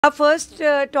Our first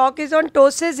talk is on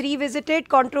ptosis, revisited,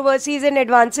 controversies and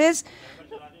advances.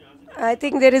 I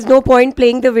think there is no point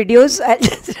playing the videos.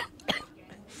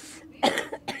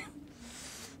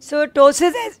 So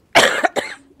ptosis is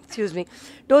excuse me.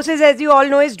 Ptosis, as you all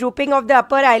know, is drooping of the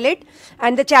upper eyelid,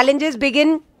 and the challenges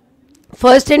begin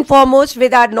first and foremost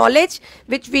with our knowledge,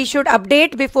 which we should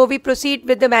update before we proceed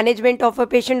with the management of a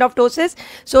patient of ptosis.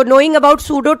 So knowing about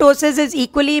pseudoptosis is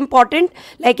equally important.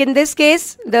 Like in this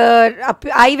case, the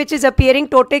eye which is appearing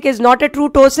ptotic is not a true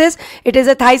ptosis. It is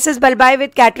a phthisis bulbi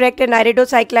with cataract and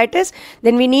iridocyclitis.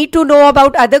 Then we need to know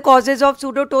about other causes of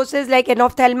pseudoptosis like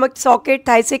enophthalmic socket,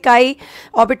 phthitic eye,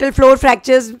 orbital floor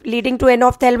fractures leading to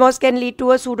enophthalmos can lead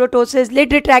to a pseudoptosis.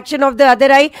 Lid retraction of the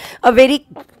other eye, a very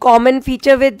common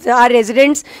feature with our residents.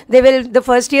 The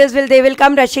first years they will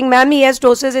come rushing, ma'am, he has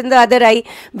ptosis in the other eye,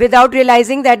 without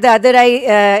realizing that the other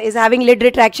eye is having lid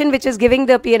retraction, which is giving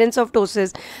the appearance of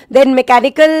ptosis. Then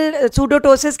mechanical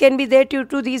pseudoptosis can be there due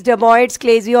to these dermoids,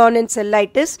 clasion and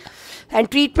cellulitis. And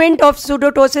treatment of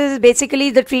pseudoptosis is basically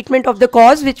the treatment of the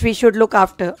cause, which we should look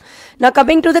after. Now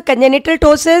coming to the congenital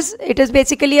ptosis, it is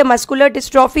basically a muscular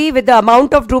dystrophy with the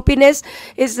amount of droopiness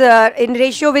is in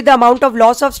ratio with the amount of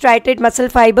loss of striated muscle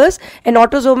fibers, an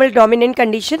autosomal dominant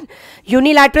condition.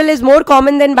 Unilateral is more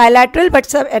common than bilateral, but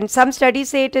some studies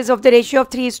say it is of the ratio of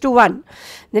 3:1.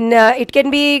 Then it can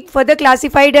be further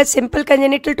classified as simple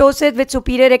congenital ptosis with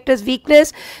superior rectus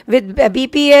weakness, with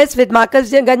BPS, with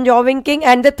Marcus-Gunn jaw winking,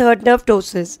 and the third nerve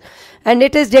ptosis. And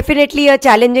it is definitely a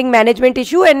challenging management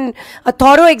issue, and a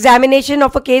thorough examination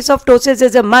of a case of ptosis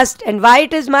is a must. And why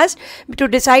it is must? To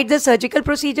decide the surgical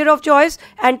procedure of choice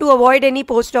and to avoid any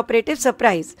post-operative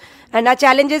surprise. And our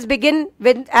challenges begin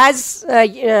with as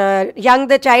young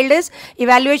the child is.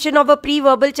 Evaluation of a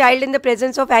pre-verbal child in the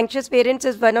presence of anxious parents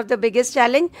is one of the biggest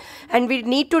challenge, and we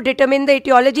need to determine the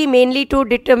etiology, mainly to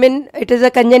determine it is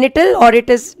a congenital or it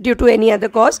is due to any other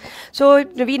cause. So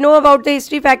we know about the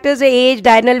history factors, the age,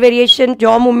 diurnal variation,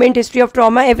 jaw movement, history of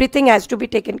trauma, everything has to be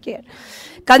taken care.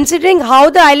 Considering how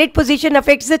the eyelid position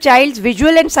affects the child's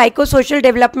visual and psychosocial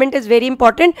development is very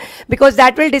important, because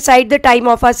that will decide the time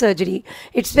of our surgery.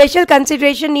 Its special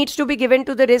consideration needs to be given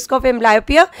to the risk of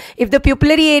amblyopia. If the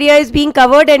pupillary area is being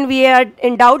covered and we are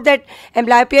in doubt that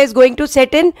amblyopia is going to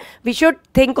set in, we should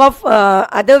think of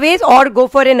other ways or go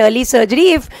for an early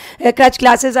surgery if crutch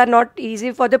glasses are not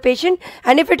easy for the patient.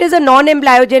 And if it is a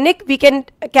non-amblyogenic, we can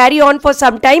carry on for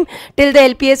some time till the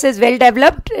LPS is well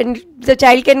developed, and the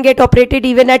child can get operated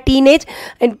even at teenage,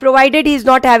 and provided he is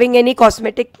not having any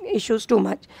cosmetic issues too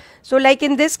much. So like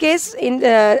in this case, in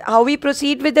how we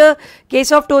proceed with the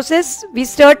case of ptosis, we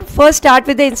first start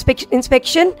with the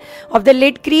inspection of the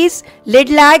lid crease, lid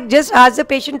lag. Just ask the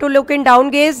patient to look in down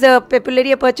gaze, the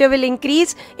pupillary aperture will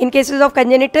increase in cases of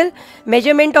congenital.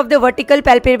 Measurement of the vertical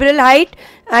palpebral height,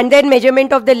 and then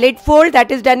measurement of the lid fold, that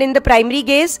is done in the primary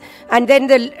gaze, and then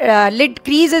the lid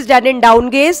crease is done in down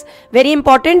gaze. Very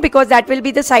important, because that will be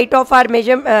the site of our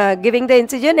giving the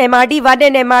incision. MRD1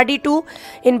 and MRD2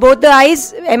 in both the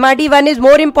eyes. MRD1 is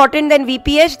more important than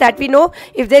VPH, that we know.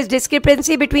 If there is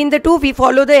discrepancy between the two, we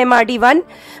follow the MRD1.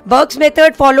 Burke's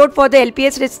method followed for the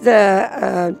LPS,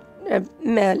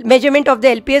 measurement of the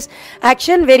LPS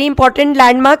action, very important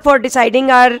landmark for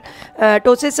deciding our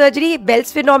ptosis surgery.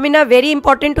 Bell's phenomena, very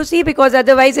important to see, because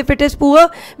otherwise if it is poor,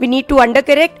 we need to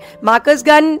undercorrect.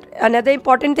 Marcus-Gunn, another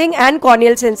important thing, and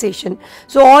corneal sensation.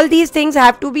 So all these things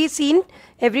have to be seen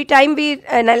every time we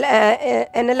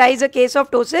analyze a case of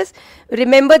ptosis.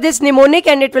 Remember this mnemonic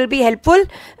and it will be helpful.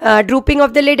 Drooping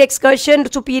of the lid, excursion,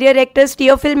 superior rectus,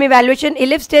 tear film evaluation.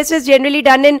 Ellipse test is generally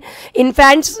done in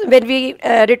infants when we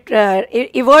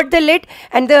evert the lid,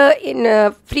 and the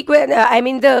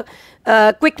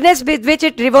quickness with which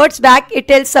it reverts back, it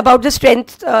tells about the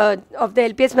strength of the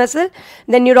LPS muscle.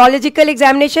 Then neurological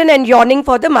examination and yawning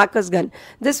for the Marcus-Gunn.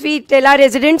 This we tell our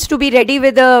residents to be ready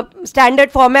with a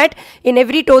standard format. In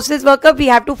every ptosis workup, we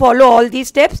have to follow all these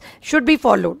steps, should be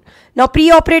followed. Now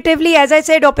pre-operatively, as I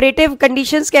said, operative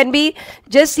conditions can be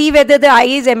just see whether the eye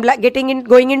is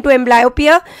going into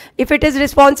amblyopia, if it is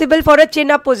responsible for a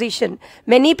chin up position.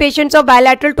 Many patients of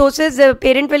bilateral ptosis, the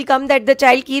parent will come that the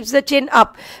child keeps the chin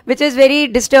up, which is very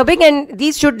disturbing, and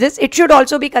it should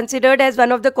also be considered as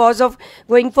one of the cause of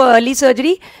going for early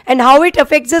surgery. And how it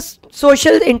affects the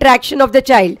social interaction of the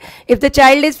child. If the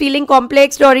child is feeling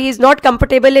complexed or he is not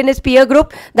comfortable in his peer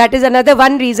group, that is another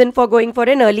one reason for going for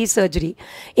an early surgery.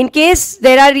 In case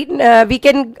there are we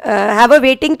can have a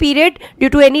waiting period due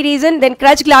to any reason, then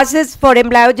crutch glasses for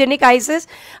amblyogenic eyes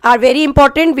are very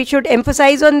important. We should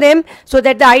emphasize on them so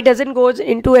that the eye doesn't go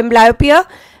into amblyopia.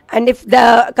 And if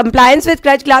the compliance with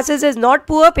crutch glasses is not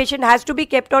poor, patient has to be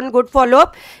kept on good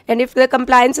follow-up. And if the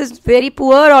compliance is very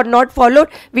poor or not followed,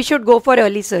 we should go for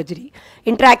early surgery.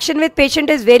 Interaction with patient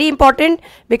is very important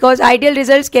because ideal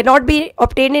results cannot be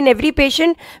obtained in every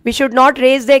patient. We should not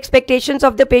raise the expectations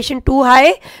of the patient too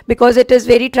high because it is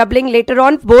very troubling later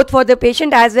on, both for the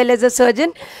patient as well as the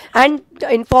surgeon, and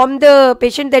inform the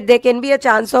patient that there can be a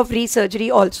chance of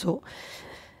re-surgery also.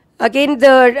 Again,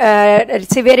 the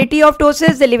severity of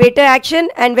ptosis, the levator action,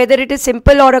 and whether it is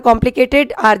simple or a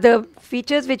complicated are the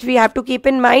features which we have to keep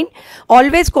in mind.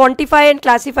 Always quantify and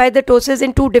classify the ptosis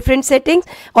in 2 different settings.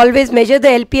 Always measure the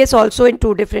LPS also in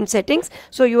 2 different settings.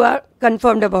 So you are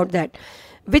confirmed about that.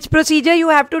 Which procedure you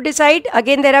have to decide?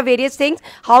 Again, there are various things.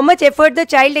 How much effort the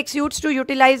child exudes to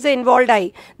utilize the involved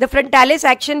eye. The frontalis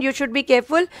action, you should be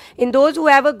careful. In those who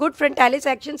have a good frontalis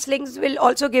action, slings will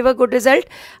also give a good result.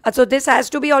 So this has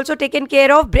to be also taken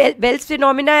care of. Bell's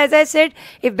phenomena, as I said,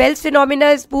 if Bell's phenomena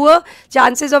is poor,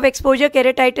 chances of exposure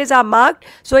keratitis are marked.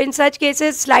 So in such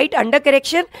cases, slight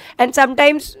undercorrection, and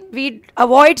sometimes we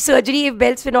avoid surgery if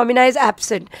Bell's phenomena is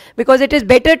absent, because it is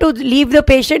better to leave the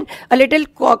patient a little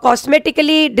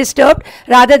cosmetically disturbed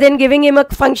rather than giving him a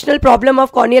functional problem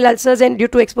of corneal ulcers and due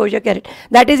to exposure keratitis.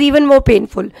 That is even more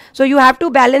painful. So you have to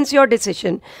balance your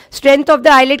decision. Strength of the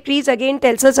eyelid crease again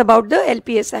tells us about the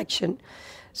LPS action.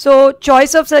 So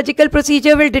choice of surgical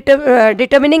procedure will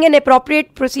determining an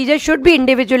appropriate procedure should be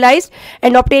individualized,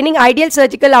 and obtaining ideal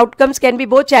surgical outcomes can be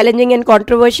both challenging and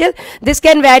controversial. This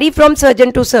can vary from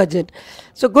surgeon to surgeon.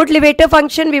 So good levator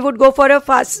function, we would go for a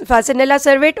fascinella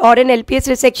cervet or an LPS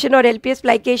resection or LPS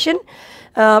plication.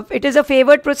 It is a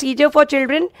favored procedure for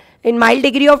children in mild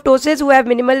degree of ptosis who have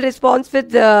minimal response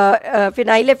with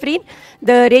phenylephrine.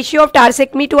 The ratio of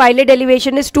tarsectomy to eyelid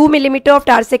elevation is 2 mm of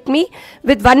tarsectomy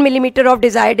with 1 mm of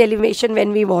desired elevation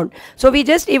when we want. So we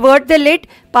just evert the lid,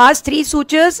 pass 3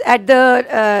 sutures at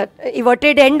the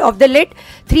everted end of the lid.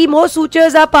 3 more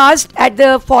sutures are passed at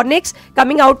the fornix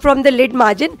coming out from the lid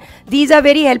margin. These are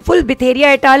very helpful. Bitheria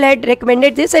et al. Had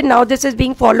recommended this, and now this is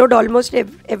being followed almost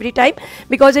every time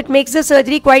because it makes the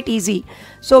surgery quite easy.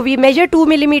 So we measure 2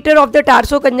 mm of the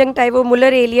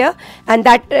tarsoconjunctivomular area, and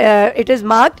that it is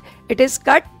marked, it is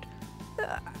cut,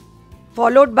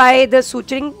 followed by the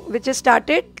suturing which is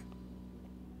started.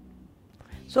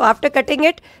 So after cutting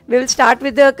it, we will start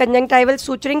with the conjunctival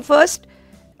suturing first,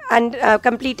 and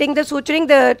completing the suturing,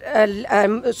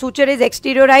 the suture is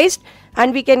exteriorized,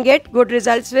 and we can get good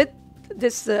results with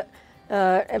this. These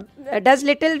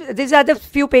are the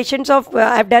few patients of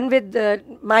I've done with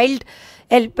mild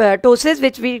ptosis,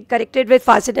 which we corrected with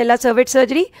fascinella cervet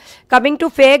surgery. Coming to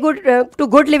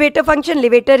good levator function,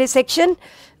 levator resection.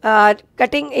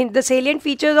 Cutting in the salient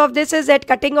features of this is that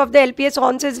cutting of the LPS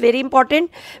horns is very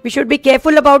important. We should be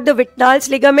careful about the Wittnall's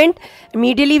ligament.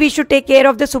 Medially we should take care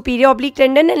of the superior oblique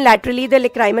tendon, and laterally the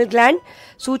lacrimal gland.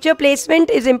 Suture placement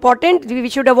is important. We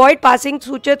should avoid passing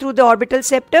suture through the orbital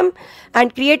septum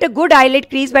and create a good eyelid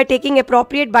crease by taking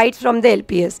appropriate bites from the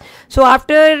LPS. So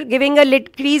after giving a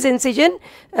lid crease incision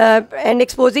and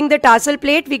exposing the tarsal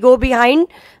plate, we go behind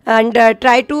and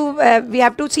try to, we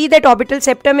have to see that orbital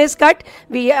septum is cut.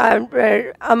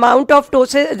 Amount of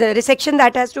ptosis, the resection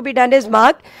that has to be done is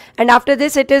marked, and after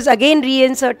this it is again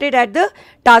reinserted at the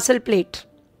tarsal plate.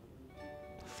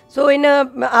 So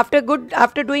after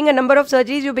doing a number of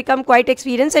surgeries, you become quite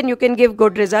experienced and you can give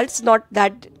good results. Not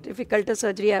that difficult a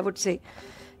surgery, I would say.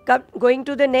 Going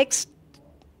to the next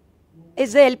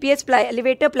is the LPS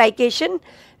levator plication.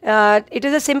 It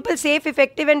is a simple, safe,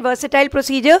 effective and versatile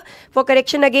procedure for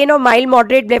correction again of mild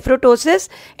moderate blepharotosis.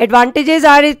 Advantages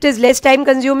are it is less time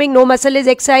consuming, no muscle is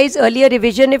excised, earlier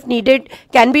revision if needed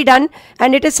can be done,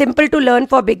 and it is simple to learn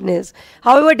for beginners.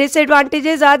 However,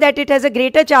 disadvantages are that it has a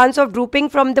greater chance of drooping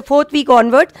from the 4th week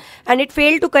onwards, and it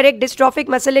failed to correct dystrophic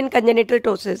muscle in congenital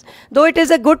ptosis. Though it is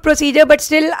a good procedure, but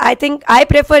still I think I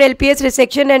prefer LPS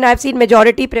resection, and I have seen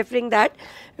majority preferring that.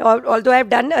 Although I have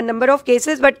done a number of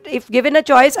cases, but if given a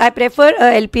choice, I prefer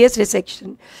a LPS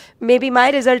resection. Maybe my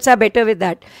results are better with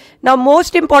that. Now,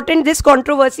 most important, this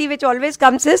controversy which always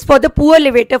comes is for the poor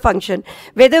levator function,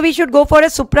 whether we should go for a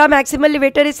supramaximal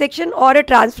levator resection or a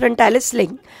transfrontalis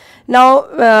sling. Now,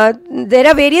 there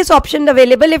are various options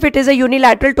available if it is a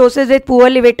unilateral ptosis with poor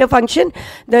levator function.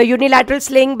 The unilateral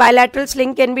sling, bilateral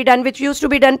sling can be done, which used to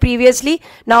be done previously.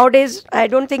 Nowadays, I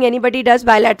don't think anybody does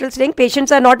bilateral sling.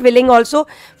 Patients are not willing also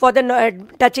for the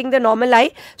touching the normal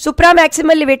eye.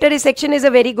 Supramaximal levator resection is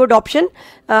a very good option.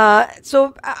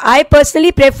 So, I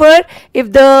personally prefer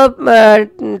if the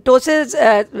ptosis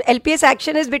LPS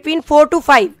action is between 4 to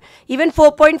 5. Even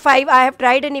 4.5 I have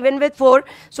tried, and even with 4,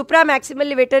 supramaximal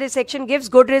levator resection resection gives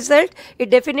good result. It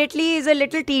definitely is a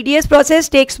little tedious process,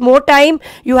 takes more time.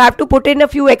 You have to put in a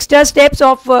few extra steps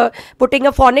of putting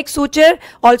a phonic suture.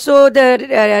 Also,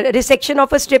 the resection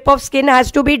of a strip of skin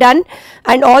has to be done.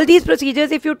 And all these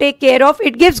procedures, if you take care of,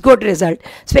 it gives good result.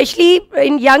 Especially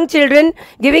in young children,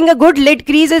 giving a good lid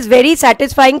crease is very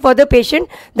satisfying for the patient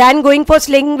than going for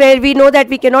sling, where we know that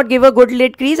we cannot give a good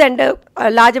lid crease and a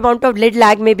large amount of lid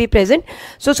lag may be present.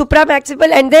 So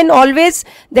supramaximal, and then always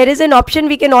there is an option.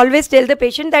 We can always tell the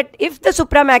patient that if the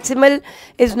supramaximal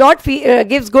is not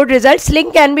gives good results,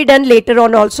 sling can be done later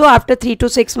on also after 3 to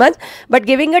 6 months. But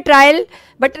giving a trial,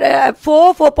 but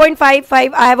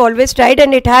 4.55 I have always tried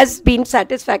and it has been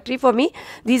satisfactory for me.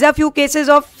 These are few cases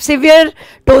of severe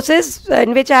ptosis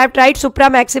in which I have tried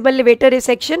supramaximal levator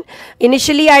resection.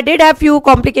 Initially I did have few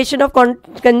complication of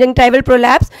conjunctival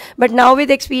prolapse, but now with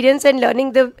experience and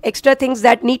learning the extra things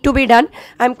that need to be done,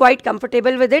 I am quite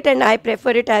comfortable with it and I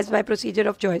prefer it as my procedure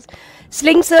of choice.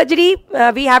 Sling surgery,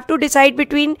 we have to decide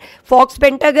between Fox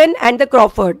pentagon and the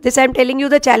Crawford. This I am telling you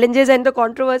the challenges and the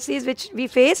controversies which we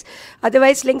face.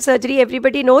 Otherwise, sling surgery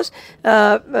everybody knows.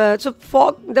 So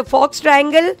the Fox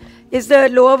triangle is the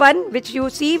lower one which you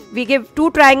see. We give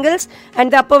 2 triangles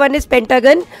and the upper one is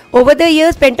pentagon. Over the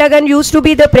years, pentagon used to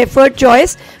be the preferred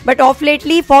choice, but of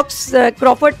lately Fox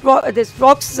Crawford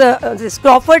this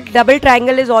Crawford double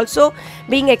triangle is also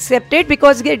being accepted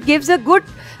because it gives a good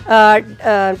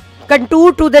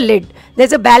contour to the lid.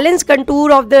 There's a balanced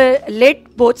contour of the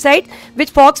lid both sides, which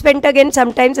Fox pentagon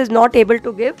sometimes is not able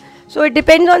to give. So it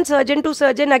depends on surgeon to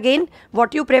surgeon again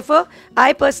what you prefer.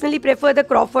 I personally prefer the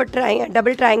Crawford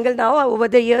double triangle now. Over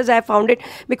the years I have found it,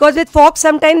 because with Fox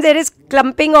sometimes there is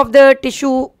clumping of the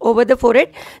tissue over the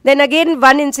forehead. Then again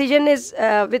one incision is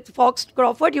with Fox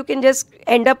Crawford, you can just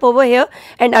end up over here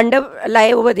and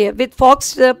underlie over there. With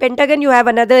Fox pentagon you have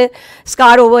another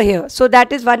scar over here. So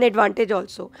that is one advantage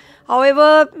also.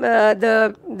 However,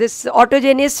 this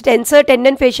autogenous tensor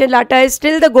tendon fascial lata is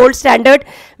still the gold standard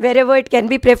wherever it can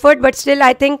be preferred, but still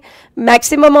I think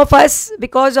maximum of us,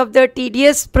 because of the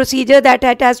tedious procedure that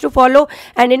it has to follow,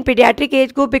 and in pediatric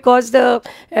age group because the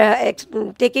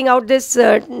taking out this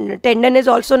tendon is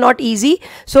also not easy.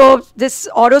 So this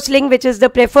Oro sling, which is the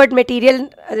preferred material,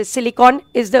 silicone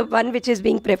is the one which is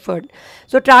being preferred.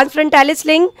 So transfrontalis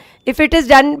sling, if it is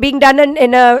being done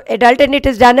in a adult and it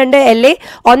is done under LA,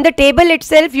 on the table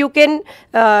itself you can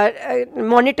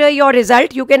monitor your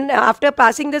result. You can, after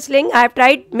passing the sling, I have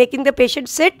tried making the patient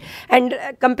sit and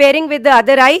comparing with the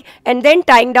other eye and then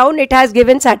tying down. It has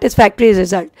given satisfactory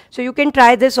result. So you can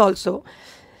try this also.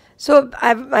 So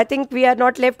I think we are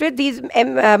not left with these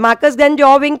Marcus gun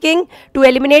jaw winking. To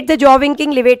eliminate the jaw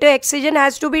winking, levator excision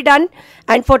has to be done,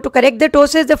 and to correct the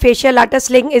ptosis, the fascial lata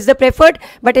sling is the preferred,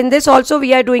 but in this also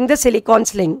we are doing the silicone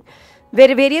sling.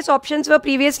 Where various options were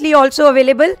previously also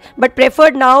available, but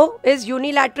preferred now is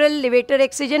unilateral levator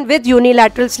excision with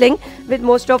unilateral sling, with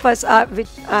most of us which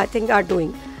I think are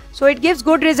doing. So it gives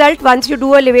good result once you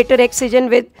do a levator excision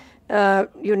with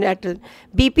unilateral.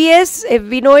 BPS, if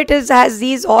we know it has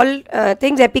these all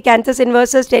things: epicanthus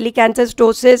inversus, telecanthus,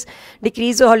 ptosis,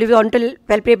 decreased horizontal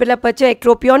palpebral aperture,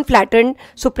 ectropion, flattened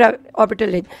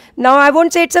supraorbital ridge. Now I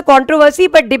won't say it's a controversy,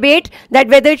 but debate that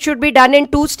whether it should be done in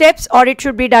 2 steps or it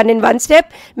should be done in 1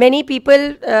 step. Many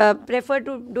people prefer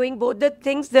to doing both the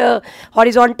things: the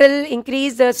horizontal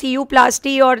increase, the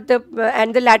Oculoplasty, or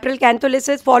and the lateral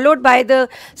cantholysis followed by the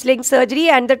sling surgery,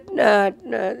 and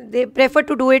they prefer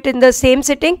to do it in the same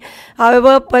sitting.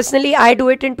 However, personally I do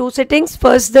it in 2 sittings.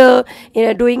 First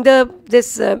doing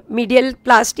this medial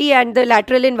plasty and the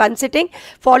lateral in 1 sitting,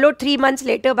 followed 3 months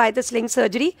later by the sling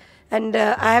surgery, and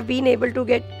I have been able to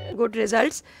get good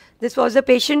results. This was a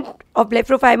patient of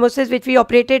blepharophimosis which we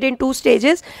operated in 2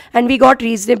 stages and we got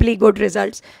reasonably good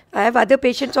results. I have other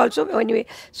patients also anyway,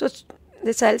 so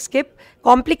this I'll skip.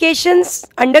 Complications,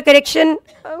 under correction,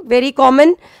 very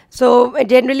common. So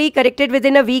generally corrected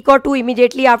within a week or 2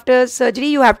 immediately after surgery.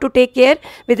 You have to take care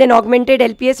with an augmented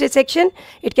LPS resection.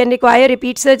 It can require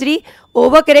repeat surgery.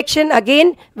 Overcorrection,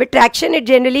 again with traction it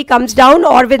generally comes down,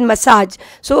 or with massage.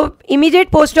 So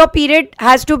immediate post-op period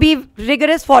has to be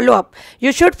rigorous follow-up.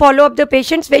 You should follow up the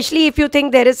patient, especially if you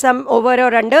think there is some over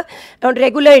or under, on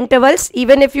regular intervals.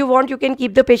 Even if you want, you can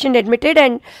keep the patient admitted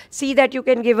and see that you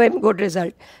can give a good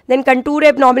result. Then contour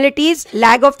abnormalities,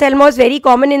 lag of thalmos, very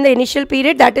common in the initial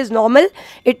period. That is normal.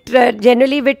 It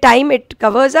generally with time it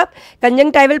covers up.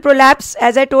 Conjunctival prolapse,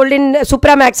 as I told, in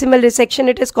supramaximal resection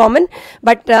it is common,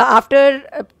 but after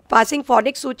passing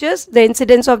phonic sutures, the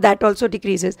incidence of that also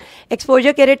decreases.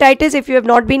 Exposure keratitis, if you have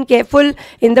not been careful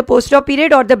in the post-op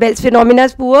period or the Bell's phenomena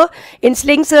is poor, in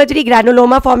sling surgery,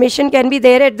 granuloma formation can be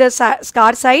there at the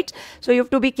scar sites, so you have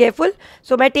to be careful.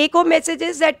 So my take-home message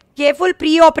is that careful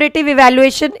pre-operative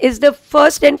evaluation is the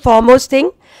first and foremost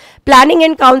thing. Planning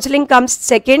and counseling comes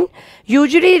second.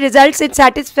 Usually results in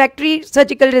satisfactory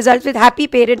surgical results with happy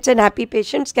parents and happy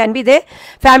patients can be there.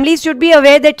 Families should be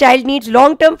aware that child needs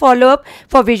long-term follow-up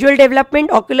for visual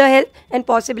development, ocular health and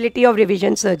possibility of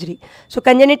revision surgery. So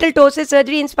congenital ptosis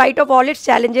surgery, in spite of all its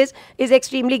challenges, is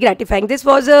extremely gratifying. This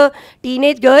was a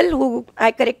teenage girl who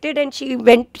I corrected, and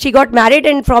she got married,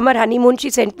 and from her honeymoon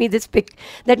she sent me this pic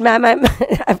that ma'am,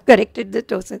 I've corrected the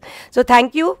ptosis. So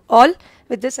thank you all.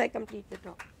 With this I complete the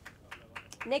talk.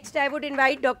 Next, I would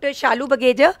invite Dr. Shalu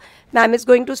Bageja. Ma'am is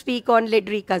going to speak on lid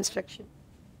reconstruction.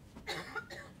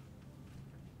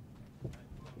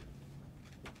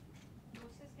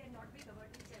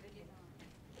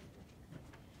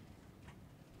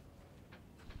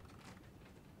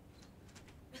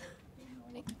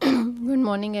 Good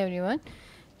morning, everyone.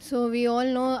 So we all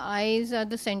know eyes are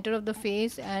the center of the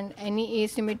face, and any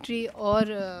asymmetry or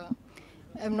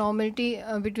abnormality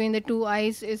between the two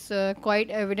eyes is quite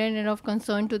evident and of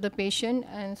concern to the patient,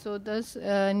 and so thus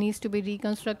needs to be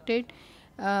reconstructed.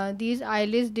 These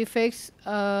eyelid defects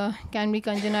can be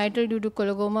congenital due to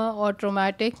coloboma or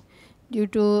traumatic due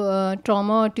to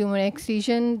trauma or tumor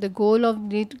excision. The goal of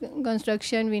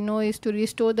reconstruction, we know, is to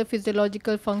restore the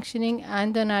physiological functioning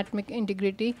and the anatomic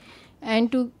integrity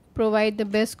and to provide the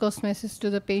best cosmesis to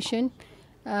the patient.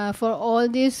 For all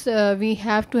this, we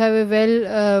have to have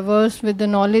a versed with the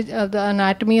knowledge of the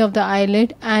anatomy of the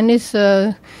eyelid and its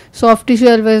soft tissue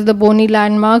as well as the bony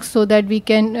landmarks, so that we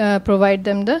can provide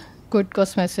them the good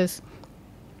cosmesis.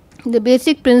 The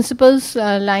basic principles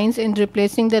lines in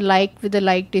replacing the like with the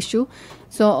like tissue.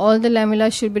 So all the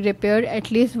lamella should be repaired.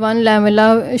 At least one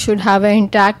lamella should have an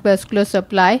intact vascular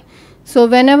supply. So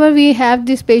whenever we have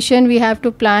this patient, we have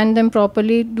to plan them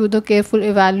properly, do the careful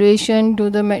evaluation, do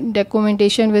the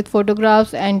documentation with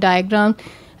photographs and diagrams,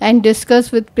 and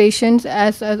discuss with patients,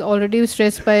 as already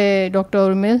stressed by Dr.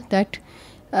 Urmil, that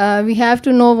we have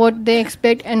to know what they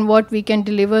expect and what we can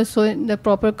deliver, so the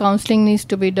proper counseling needs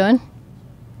to be done.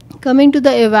 Coming to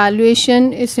the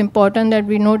evaluation, it's important that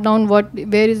we note down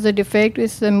where is the defect.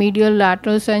 Is the medial,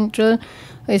 lateral, central?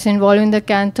 Is involving the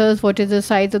canthus? What is the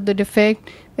size of the defect?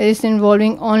 Is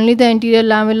involving only the anterior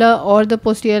lamella or the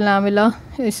posterior lamella?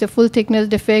 Is a full thickness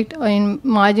defect, or in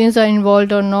margins are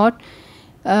involved or not?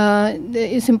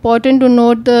 It's important to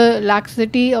note the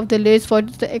laxity of the lids.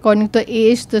 According to the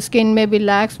age, the skin may be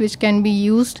lax, which can be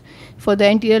used for the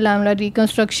anterior lamellar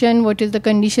reconstruction. What is the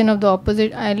condition of the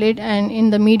opposite eyelid, and in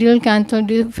the medial canthal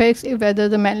defects, whether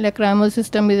the lacrimal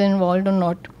system is involved or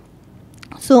not.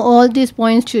 So all these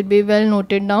points should be well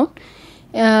noted down.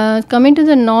 Coming to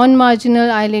the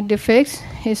non-marginal eyelid defects,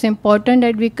 it's important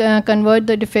that we convert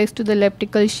the defects to the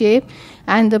elliptical shape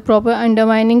and the proper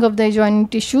undermining of the adjoining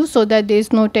tissue, so that there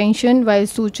is no tension while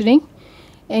suturing.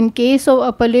 In case of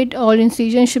upper lid, all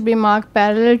incisions should be marked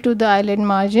parallel to the eyelid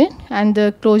margin, and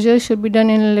the closure should be done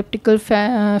in elliptical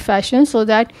fashion, so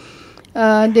that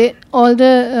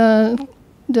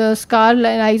the scar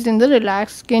lies in the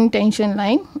relaxed skin tension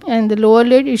line, and the lower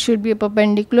lid, it should be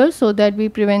perpendicular, so that we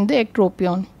prevent the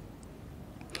ectropion.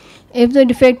 If the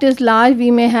defect is large,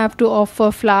 we may have to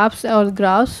offer flaps or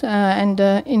grafts, and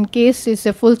in case it's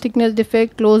a full thickness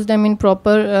defect, close them in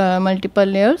proper multiple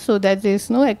layers, so that there is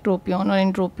no ectropion or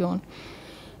entropion.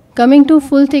 Coming to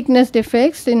full thickness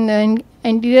defects, in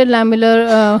anterior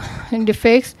lamellar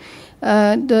defects,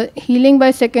 the healing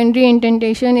by secondary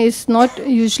indentation is not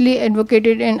usually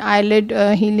advocated in eyelid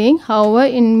healing. However,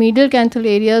 in medial canthal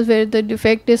areas where the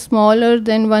defect is smaller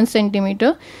than 1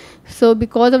 centimeter, so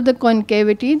because of the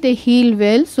concavity, they heal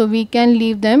well, so we can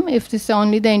leave them if this is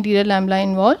only the anterior lamella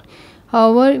involved.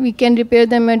 However, we can repair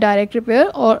them a direct repair,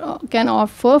 or can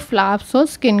offer flaps or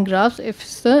skin grafts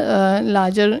if the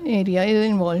larger area is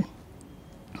involved.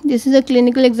 This is a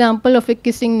clinical example of a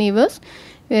kissing nevus,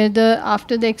 where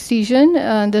after the excision,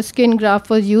 the skin graft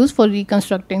was used for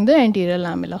reconstructing the anterior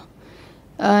lamella.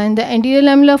 In the anterior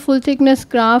lamella full thickness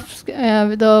grafts,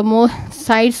 the more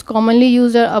sites commonly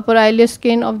used are upper eyelid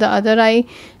skin of the other eye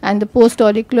and the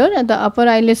post-auricular, and the upper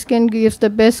eyelid skin gives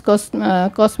the best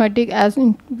cosmetic as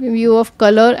in view of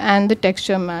color and the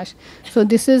texture match. So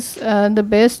this is the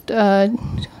best,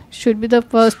 should be the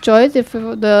first choice if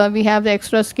we have the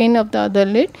extra skin of the other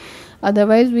lid.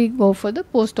 Otherwise, we go for the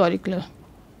post-auricular.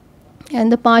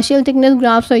 And the partial thickness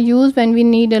grafts are used when we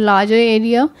need a larger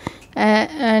area,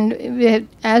 and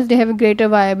as they have a greater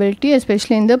viability,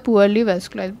 especially in the poorly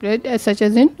vascularized blood, such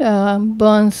as in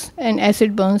burns and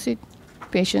acid burns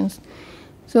patients.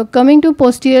 So coming to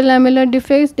posterior lamellar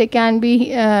defects, they can be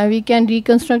we can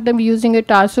reconstruct them using a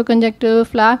tarsoconjunctival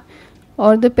flap,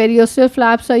 or the periosteal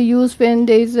flaps are used when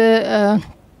there is a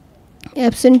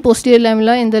absent posterior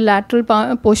lamella in the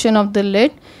lateral portion of the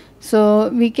lid. So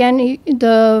we can,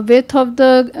 the width of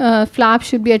the flap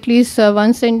should be at least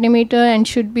 1 centimeter and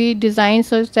should be designed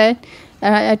such that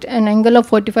at an angle of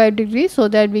 45 degrees, so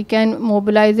that we can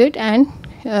mobilize it and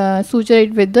suture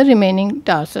it with the remaining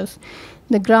tarsus.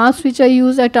 The grafts which are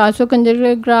used are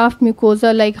tarsoconjunctival graft,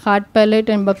 mucosa like hard palate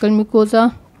and buccal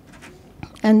mucosa,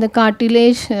 and the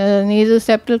cartilage, nasal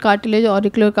septal cartilage,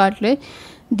 auricular cartilage.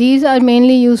 These are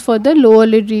mainly used for the lower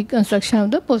lid reconstruction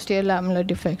of the posterior lamellar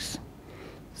defects.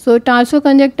 So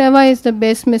tarsoconjunctiva is the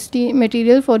best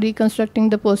material for reconstructing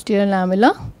the posterior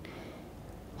lamella.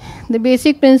 The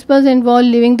basic principles involve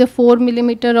leaving the 4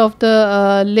 millimeter of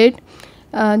the lid.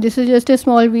 This is just a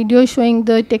small video showing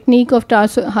the technique of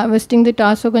harvesting the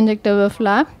tarsoconjunctival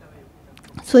flap.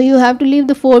 So you have to leave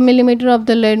the 4 millimeter of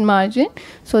the lid margin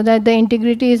so that the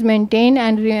integrity is maintained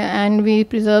and we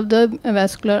preserve the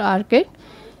vascular arcade.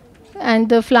 And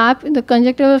the flap, the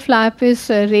conjunctival flap is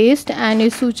raised and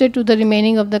is sutured to the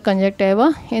remaining of the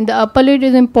conjunctiva. In the upper lid, it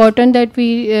is important that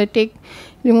we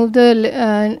remove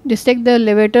the dissect the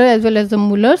levator as well as the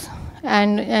molars,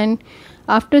 and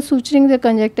after suturing the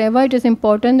conjunctiva, it is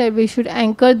important that we should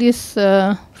anchor this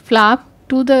flap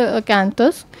to the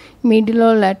canthus, medial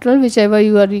or lateral, whichever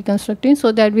you are reconstructing,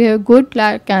 so that we have good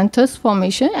canthus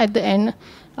formation at the end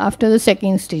after the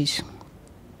second stage.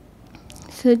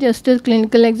 So just a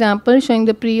clinical example showing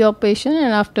the pre-operation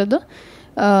and after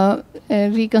the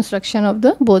reconstruction of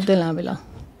both the lamella.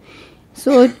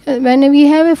 So when we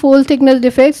have a fold thickness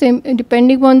defects,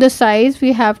 depending on the size,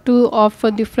 we have to opt for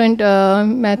different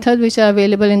methods which are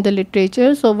available in the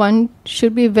literature. So one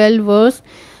should be well versed,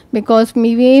 because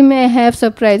we may have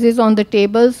surprises on the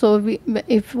table. So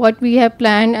if what we have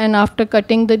planned and after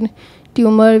cutting the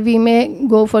tumor, we may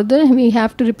go for we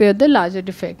have to repair the larger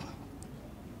defect.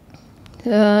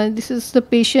 This is the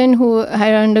patient who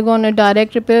had undergone a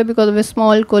direct repair because of a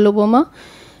small coloboma.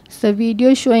 It's a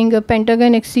video showing a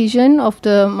pentagon excision of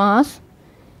the mass,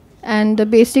 and the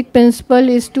basic principle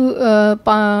is to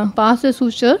pass the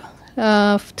suture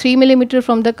 3 millimeter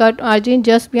from the cut margin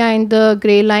just behind the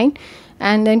gray line,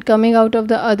 and then coming out of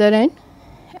the other end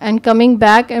and coming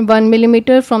back and 1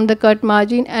 millimeter from the cut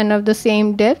margin and of the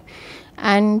same depth,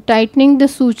 and tightening the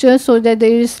suture so that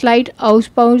there is slight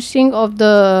outpouching of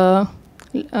the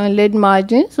lid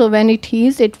margin. So when it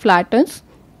heals, it flattens.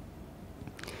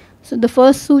 So the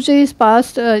first suture is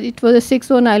passed, it was a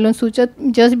 6-0 nylon suture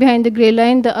just behind the gray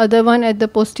line, the other one at the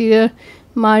posterior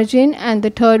margin, and the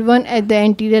third one at the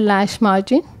anterior lash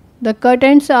margin. The cut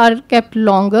ends are kept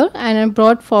longer and are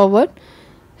brought forward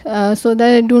so that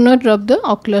they do not rub the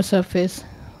ocular surface.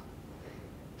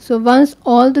 So once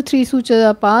all the 3 sutures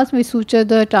are passed, we suture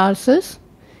the tarsus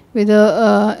with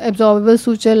a absorbable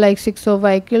suture like 6-0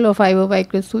 or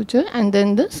 5-0 suture, and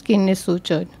then the skin is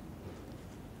sutured.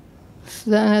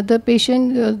 So another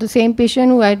patient, the same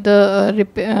patient who had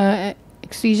the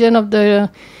excision of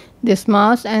this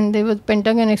mass, and there was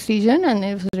pentagon excision and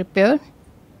it was repaired.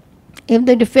 If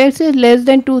the defect is less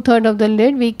than 2/3 of the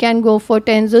lid, we can go for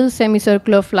tensile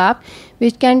semicircular flap,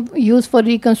 which can use for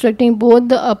reconstructing both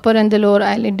the upper and the lower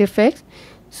eyelid defects.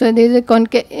 So there is a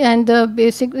and the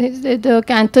basic the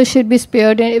canthus should be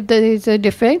spared, and if there is a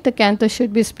defect, the canthus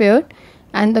should be spared,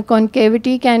 and the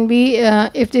concavity can be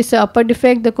if this is upper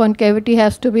defect, the concavity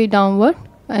has to be downward,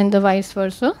 and the vice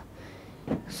versa.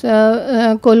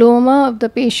 So coloma of the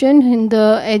patient in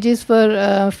the edges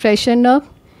were freshened up,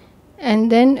 and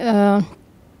then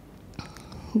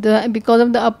because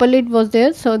of the upper lid was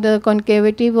there, so the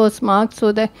concavity was marked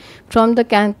so that from the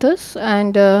canthus,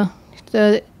 and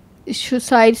the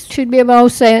size should be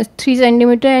about 3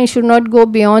 centimeter and should not go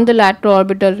beyond the lateral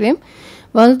orbital rim.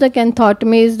 Once the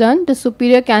canthotomy is done, the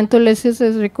superior cantholysis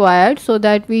is required so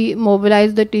that we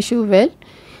mobilize the tissue well,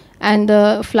 and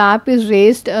the flap is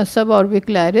raised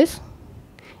suborbicularis,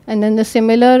 and then the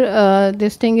similar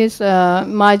this thing is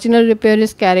marginal repair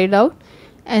is carried out,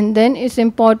 and then it's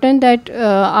important that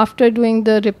after doing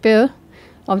the repair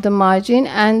of the margin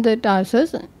and the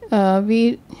tarsus,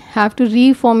 we have to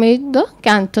reformate the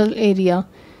canthal area,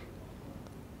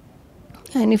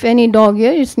 and if any dog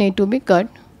ear, it needs to be cut.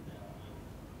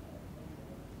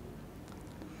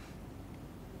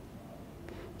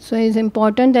 So it's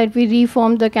important that we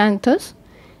reform the canthus.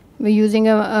 We're using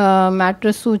a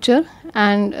mattress suture,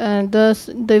 and the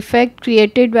effect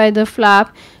created by the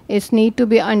flap It need to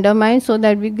be undermined so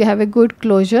that we have a good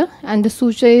closure, and the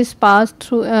suture is passed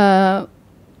through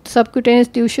subcutaneous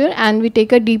tissue, and we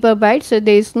take a deeper bite so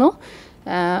there is no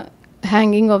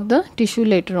hanging of the tissue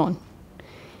later on.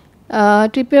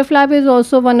 Trippier flap is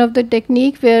also one of the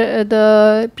technique where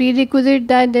the prerequisite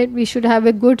that we should have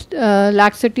a good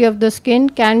laxity of the skin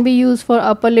can be used for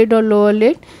upper lid or lower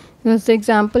lid. There's the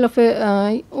example of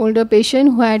a older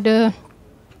patient who had a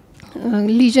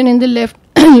lesion in the left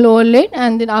lower lid,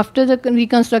 and then after the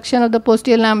reconstruction of the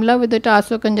posterior lamella with the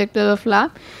tarsoconjunctival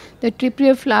flap, the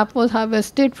trippier flap was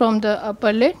harvested from the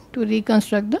upper lid to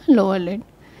reconstruct the lower lid.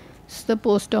 This is the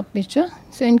post-op picture.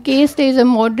 So in case there is a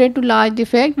moderate to large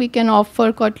defect, we can opt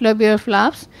for Oculoplasty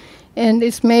flaps, and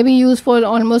this may be used for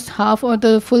almost half or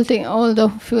the full thing, all the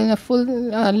full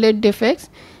lid defects.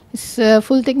 It's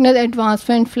full thickness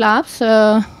advancement flaps,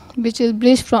 which is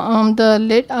bridged from the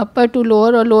lid upper to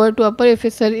lower or lower to upper if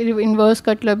it's a inverse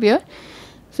cutler beard.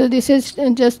 So this is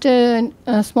just a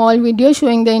small video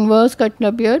showing the inverse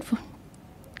cutler beard,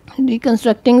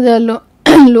 reconstructing the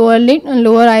lower lid and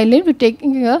lower eyelid. We're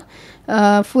taking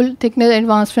a full thickness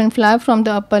advancement flap from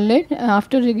the upper lid.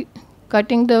 After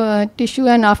cutting the tissue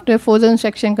and after frozen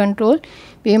section control,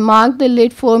 we mark the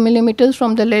lid 4 millimeters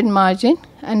from the lid margin,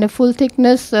 and a full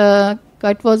thickness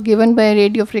cut was given by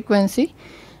radio frequency.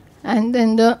 And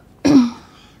then the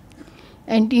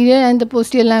anterior and the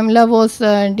posterior lamella was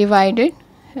divided,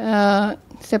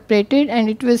 separated, and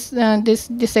it was this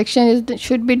dissection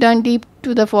should be done deep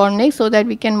to the fornix so that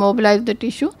we can mobilize the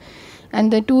tissue,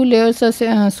 and the two layers are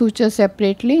sutured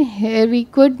separately. Here we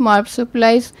could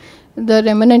marsupialize the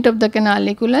remnant of the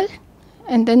canaliculus,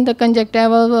 and then the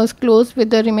conjunctiva was closed with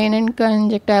the remaining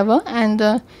conjunctiva, and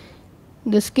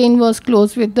the skin was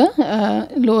closed with the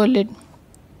lower lid.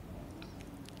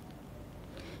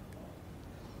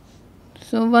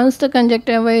 So once the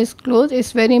conjunctiva is closed,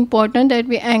 it's very important that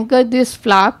we anchor this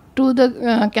flap to the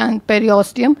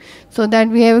periosteum so that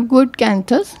we have a good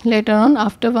canthus later on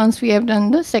once we have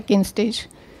done the second stage.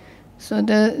 So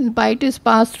the bite is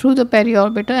passed through the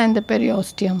periorbiter and the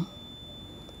periosteum.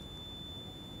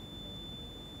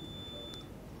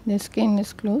 The skin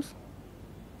is closed.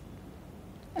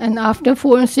 And after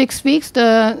 4 and 6 weeks,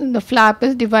 the flap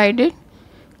is divided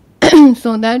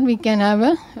so that we can have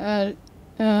a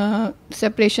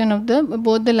separation of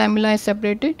both the lamella is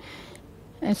separated.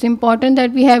 It's important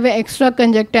that we have an extra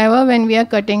conjunctiva when we are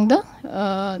cutting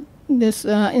in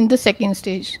the second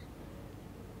stage.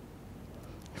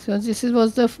 So this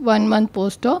was the 1 month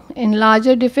post-op. In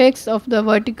larger defects of the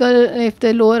vertical, if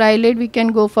the lower eyelid, we can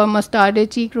go for mustard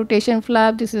cheek rotation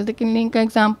flap. This is the clinical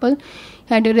example.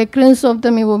 Had a recurrence of the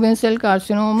meibomian cell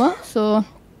carcinoma. So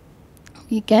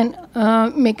we can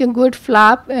make a good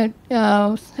flap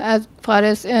as far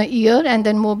as ear, and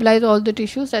then mobilize all the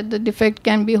tissues that the defect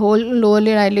can be whole lower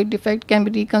lid eyelid defect can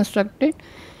be reconstructed.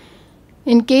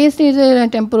 In case there is a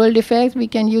temporal defect, we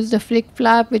can use the Frick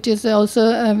flap, which is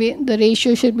also the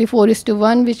ratio should be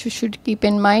 4:1, which we should keep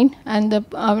in mind. And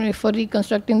for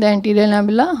reconstructing the anterior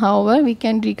lamella, however, we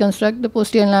can reconstruct the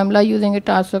posterior lamella using a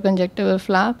tarsoconjunctival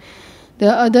flap.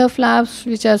 The other flaps,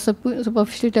 which are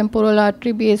superficial temporal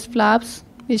artery based flaps,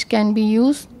 which can be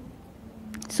used.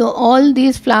 So all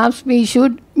these flaps we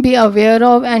should be aware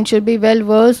of and should be well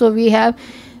versed. So we have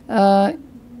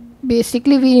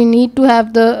basically we need to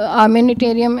have the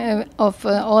armamentarium of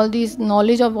all these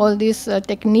knowledge of all these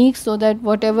techniques, so that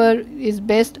whatever is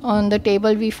best on the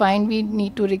table we find, we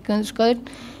need to reconstruct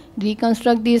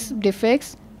these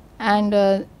defects. And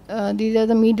these are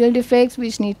the medial defects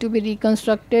which need to be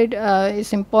reconstructed.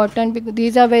 It's important because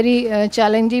these are very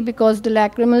challenging because the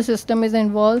lacrimal system is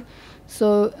involved.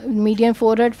 So median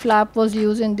forehead flap was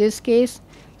used in this case.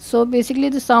 So basically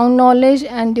the sound knowledge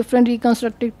and different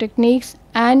reconstructive techniques,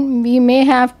 and we may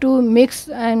have to mix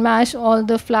and mash all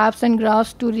the flaps and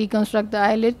grafts to reconstruct the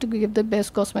eyelid to give the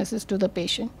best cosmesis to the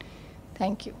patient.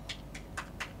 Thank you.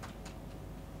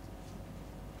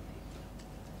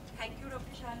 Thank you,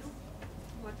 Dr. Shalu,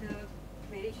 for the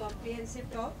very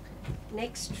comprehensive talk.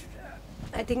 Next,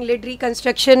 I think lid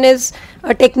reconstruction is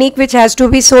a technique which has to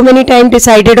be so many times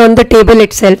decided on the table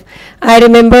itself. I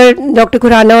remember Dr.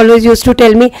 Khurana always used to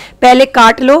tell me, पहले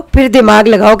काट लो फिर दिमाग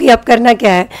लगाओ कि अब करना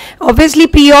क्या है. Obviously,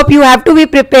 pre-op you have to be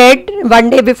prepared one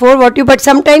day before but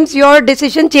sometimes your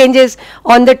decision changes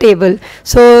on the table.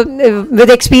 So with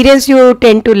experience you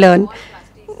tend to learn.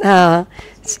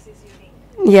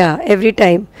 Yeah, every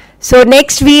time. So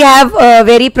next we have a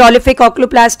very prolific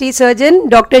oculoplasty surgeon,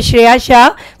 Dr. Shreya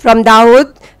Shah from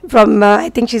Dahod. I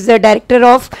think she's the director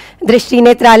of Drishti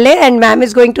Netralaya, and ma'am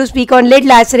is going to speak on lid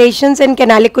lacerations and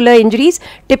canalicular injuries,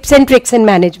 tips and tricks in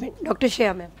management. Dr.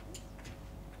 Shreya, ma'am.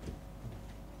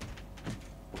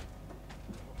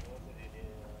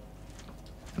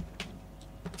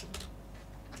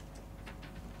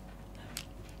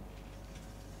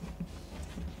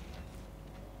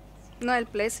 No, I'll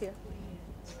place here.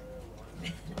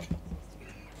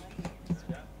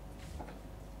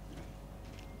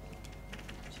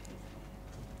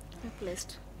 I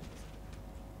placed.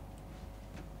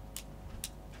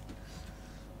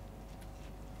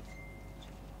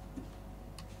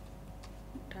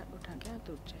 उठा क्या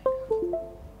तो उठ जाएगा.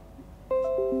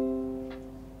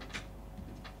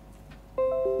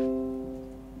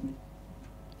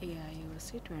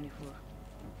 AIOC2024.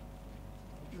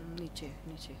 नीचे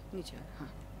नीचे नीचे. हाँ.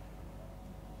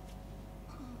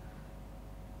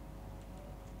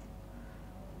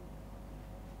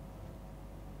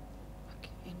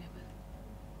 Okay, enable.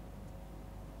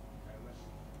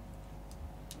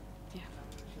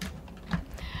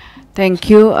 Thank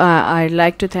you. I'd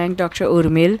like to thank Dr.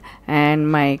 Urmil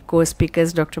and my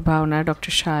co-speakers, Dr. Bhavna,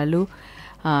 Dr. Shalu,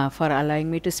 for allowing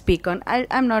me to speak on.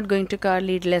 I'm not going to cover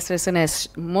lead laceration as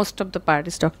most of the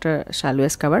parts Dr. Shalu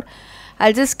has covered.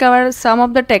 I'll just cover some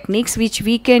of the techniques which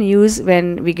we can use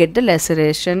when we get the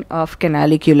laceration of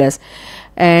canaliculus.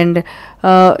 And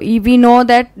we know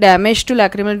that damage to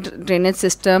lacrimal drainage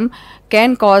system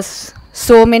can cause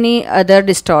so many other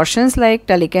distortions like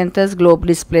telecanthus, globe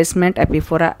displacement,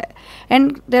 epiphora,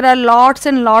 and there are lots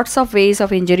and lots of ways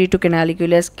of injury to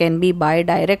canaliculus. Can be by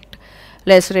direct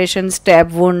laceration,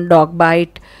 stab wound, dog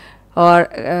bite, or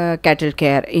cattle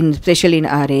care, especially in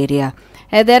our area.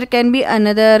 There can be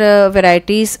another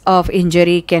varieties of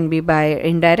injury can be by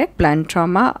indirect blunt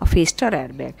trauma, fist or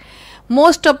airbag.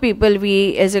 Most of people,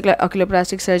 we as a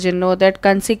oculoplastic surgeon know that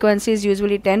consequences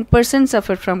usually 10%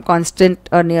 suffer from constant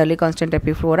or nearly constant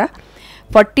epiphora,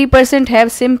 40%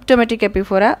 have symptomatic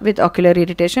epiphora with ocular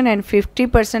irritation, and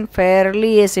 50%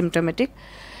 fairly asymptomatic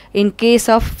in case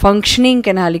of functioning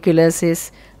canaliculus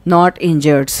is not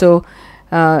injured. So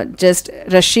just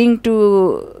rushing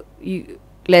to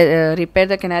repair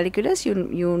the canaliculus,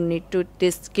 you need to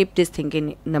keep this thing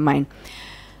in the mind.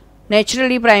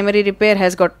 Naturally, primary repair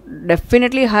has got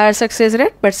definitely higher success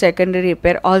rate, but secondary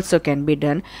repair also can be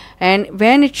done, and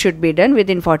when it should be done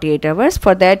within 48 hours.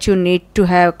 For that, you need to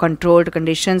have controlled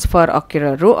conditions for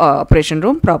ocular operation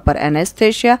room, proper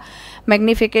anesthesia,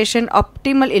 magnification,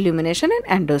 optimal illumination,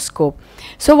 and endoscope.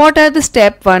 So what are the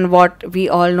step one? What we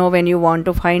all know when you want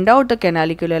to find out the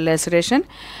canalicular laceration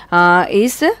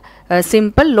is a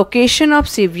simple location of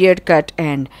severe cut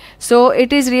end. So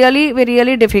it is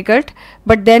really difficult,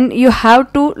 but then you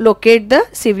have to locate the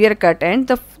severe cut end.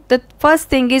 The first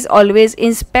thing is always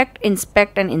inspect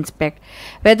and inspect.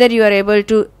 Whether you are able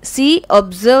to see,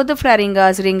 observe the flaring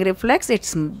gas ring reflex,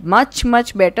 it's much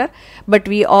better, but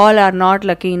we all are not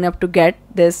lucky enough to get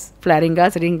this flaring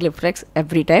gas ring reflex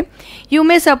every time. You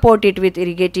may support it with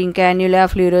irrigating cannula,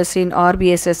 fluorescein or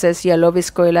BSSS, yellow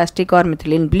viscoelastic or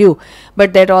methylene blue,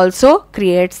 but that also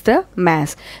creates the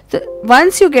mass.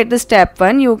 Once you get the step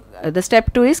 1, the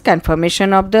step 2 is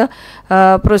confirmation of the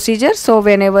procedure. So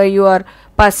whenever you are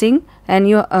passing and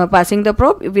you passing the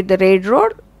probe with the red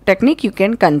rod technique, you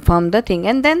can confirm the thing.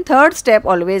 And then third step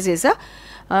always is a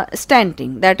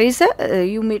stanting. That is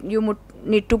you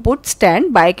need to put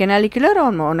stand bicanalicular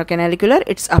or monocanalicular.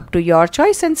 It's up to your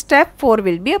choice. And step 4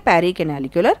 will be a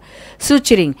pericanalicular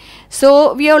suturing.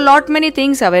 So we have many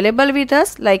things available with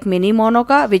us, like mini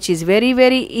monoca, which is very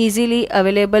easily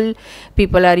available.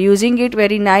 People are using it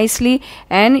very nicely,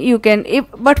 and you can,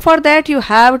 but for that you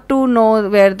have to know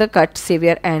where the cut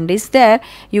severe end is there.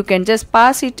 You can just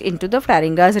pass it into the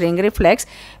flaring gas ring reflex.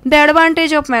 The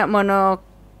advantage of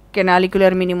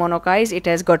canalicular mini monoca is it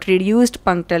has got reduced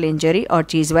punctal injury or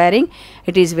cheese wiring.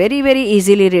 It is very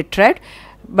easily retrieved,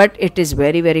 but it is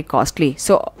very costly.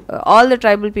 So all the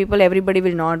tribal people, everybody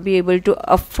will not be able to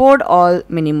afford all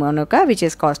mini monoca, which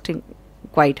is costing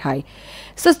quite high.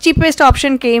 So cheapest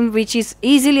option came, which is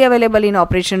easily available in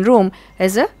operation room,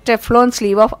 as a Teflon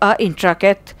sleeve of a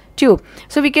intracath tube.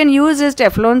 So we can use this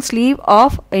Teflon sleeve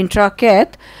of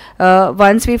intracath.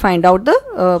 Once we find out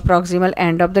the proximal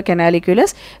end of the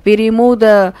canaliculus, we remove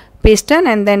the piston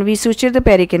and then we suture the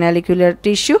pericanalicular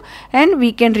tissue, and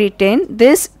we can retain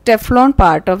this Teflon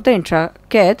part of the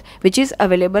intracath, which is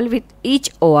available with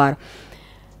each OR.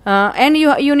 And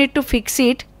you need to fix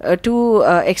it to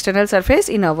external surface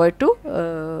in order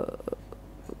to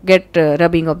get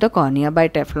rubbing of the cornea by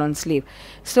Teflon sleeve.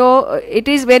 So it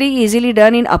is very easily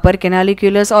done in upper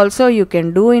canaliculus also. You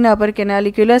can do in upper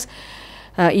canaliculus.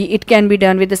 It can be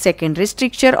done with the secondary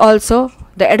stricture also.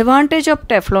 The advantage of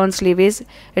Teflon sleeve is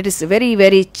it is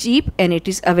very cheap, and it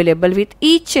is available with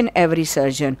each and every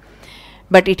surgeon.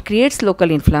 but it creates local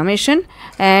inflammation,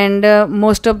 and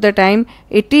most of the time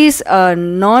it is a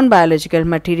non-biological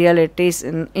material. It is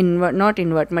not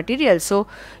invert material, so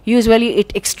usually it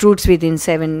extrudes within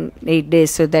 7-8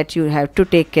 days, so that you have to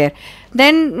take care.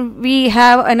 Then we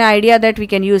have an idea that we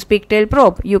can use pigtail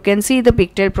probe. You can see the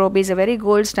pigtail probe is a very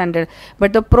gold standard,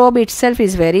 but the probe itself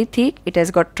is very thick. It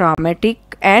has got traumatic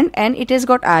and it has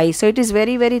got eye, so it is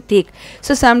very, very thick.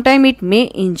 So sometime it may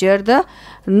injure the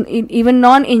even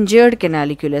non-injured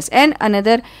canaliculus. And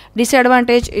another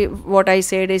disadvantage, what I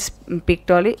said, is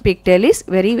pigtail is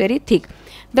very, very thick.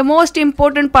 The most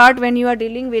important part when you are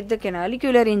dealing with the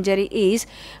canalicular injury is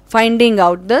finding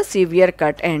out the severe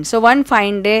cut end. So one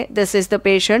fine day, this is the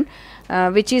patient,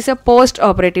 which is a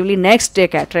post-operatively next day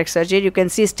cataract surgery. You can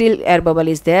see still air bubble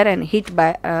is there and hit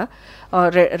by a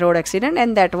road accident,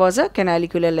 and that was a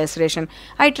canalicular laceration.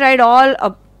 I tried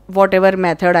all whatever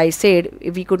method I said,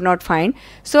 we could not find.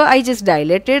 So I just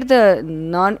dilated the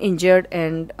non-injured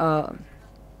end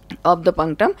of the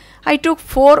punctum. I took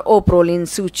 4 Oprolene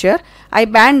suture. I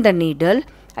band the needle.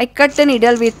 I cut the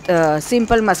needle with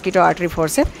simple mosquito artery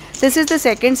forceps. This is the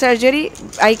second surgery.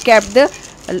 I kept the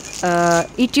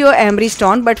etio emery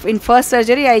stone, but in first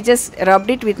surgery I just rubbed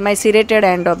it with my serrated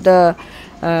end of the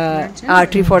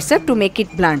artery forceps to make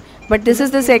it blunt. But this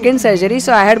is the second surgery,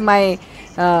 so I had my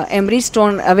emery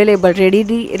stone available,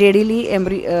 readily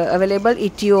available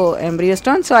etio embryo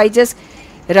stone. So I just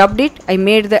rubbed it. I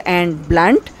made the end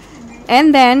blunt,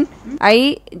 and then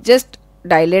I just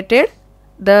dilated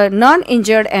the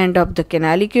non-injured end of the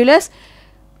canaliculus.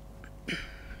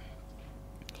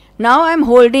 Now I am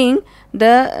holding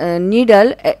the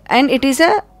needle, and it is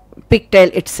a pigtail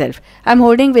itself. I am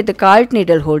holding with the cart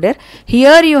needle holder.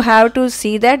 Here you have to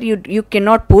see that you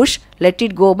cannot push, let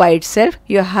it go by itself.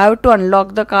 You have to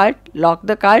unlock the cart, lock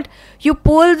the cart. You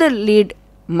pull the lead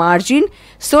margin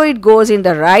so it goes in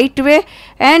the right way,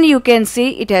 and you can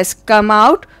see it has come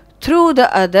out through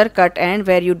the other cut end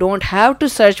where you don't have to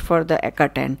search for the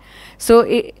cut end. So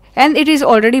and it is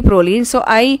already Prolene, so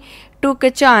I took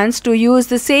a chance to use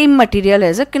the same material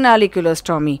as a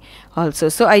canaliculostomy also.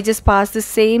 So I just passed the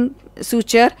same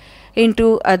suture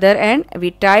into other end.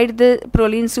 We tied the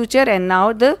Prolene suture, and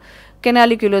now the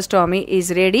canaliculostomy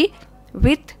is ready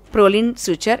with Prolene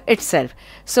suture itself.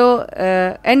 So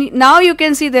and now you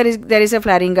can see there is a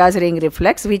Flaringa's ring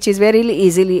reflex, which is very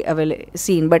easily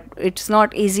seen, but it's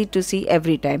not easy to see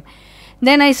every time.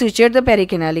 Then I sutured the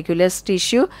pericanaliculus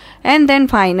tissue, and then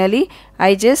finally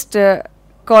I just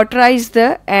cauterized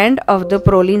the end of the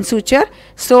Prolene suture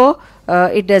so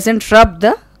it doesn't rub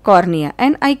the cornea,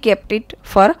 and I kept it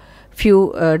for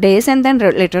few days, and then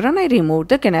later on I removed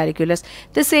the canaliculus.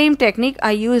 The same technique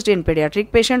I used in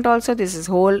pediatric patient also. This is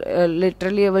whole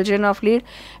literally avulsion of lead.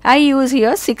 I use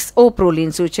here 6O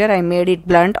Prolene suture. I made it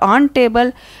blunt on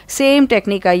table. Same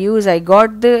technique I use. I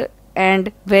got the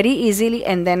end very easily,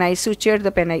 and then I sutured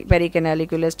the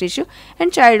pericanaliculus tissue,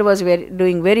 and child was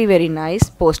doing very nice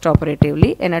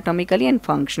post-operatively, anatomically and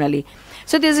functionally.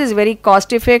 So this is very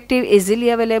cost effective, easily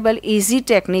available, easy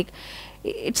technique.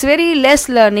 It's very less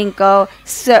learning curve,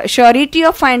 surety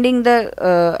of finding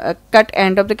the cut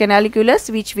end of the canaliculus,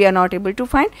 which we are not able to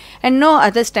find, and no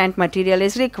other stent material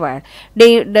is required.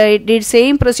 They did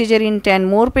same procedure in 10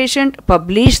 more patients,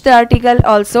 published the article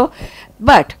also,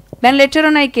 but then later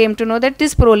on I came to know that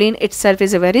this Prolene itself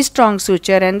is a very strong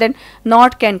suture, and then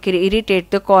knot can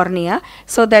irritate the cornea,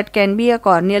 so that can be a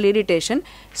corneal irritation.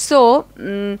 So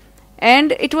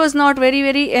and it was not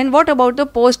very and what about the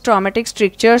post-traumatic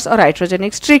strictures or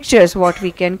iatrogenic strictures, what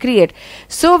we can create?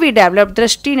 So we developed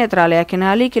Drashti Netralaya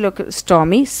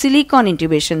Canaliculostomy silicone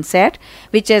intubation set,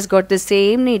 which has got the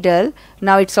same needle.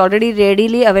 Now it's already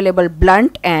readily available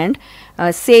blunt and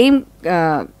same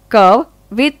curve,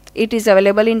 with it is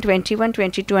available in 21,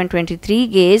 22 and 23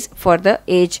 gauge for the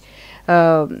age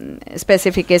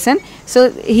specification.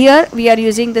 So here we are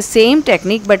using the same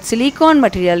technique, but silicone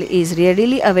material is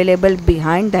readily available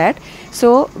behind that,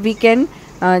 so we can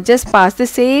just pass the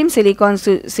same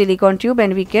silicone tube,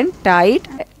 and we can tie it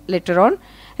later on,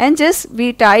 and just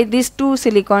we tie these two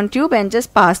silicone tube and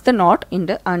just pass the knot in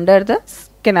the under the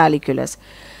canaliculus.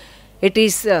 It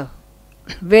is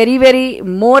very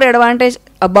more advantage.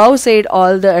 Above said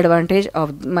all the advantage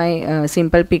of my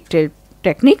simple pigtail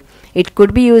technique. It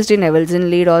could be used in avulsion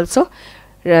lead also.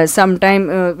 Sometime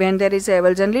when there is a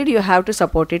avulsion lead, you have to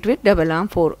support it with double arm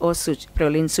 4O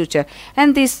Prolene suture,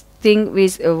 and this thing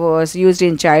was used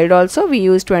in child also. We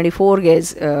use 24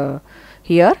 gauge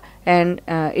here, and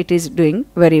it is doing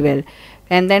very well.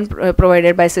 And then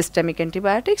provided by systemic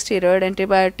antibiotics, steroid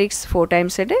antibiotics 4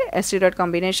 times a day, steroid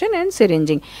combination, and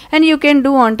syringing. And you can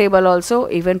do on table also,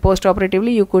 even post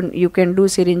operatively you can do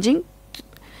syringing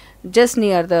just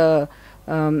near the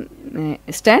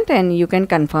stent, and you can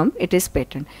confirm it is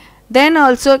patent. Then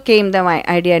also came the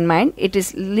idea in mind, it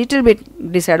is little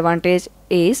bit disadvantage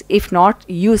is if not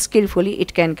used skillfully,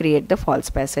 it can create the false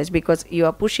passage, because you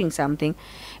are pushing something.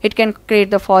 It can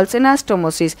create the false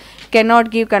anastomosis,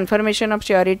 cannot give confirmation of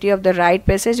surety of the right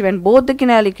passage when both the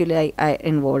canaliculi are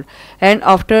involved. And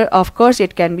after, of course,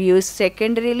 it can be used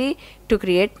secondarily to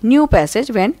create new passage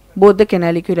when both the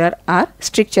canalicular are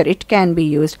stricture. It can be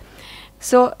used.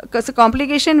 So, because the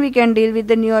complication we can deal with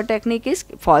the newer technique is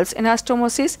false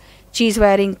anastomosis. Cheese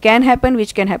wiring can happen,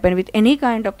 which can happen with any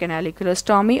kind of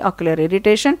canaliculostomy, ocular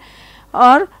irritation,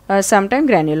 or sometime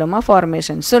granuloma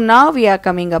formation. So now we are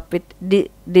coming up with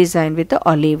design with the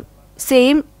olive,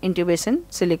 same intubation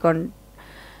silicone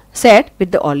set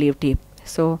with the olive tip.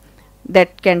 So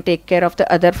that can take care of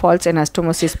the other false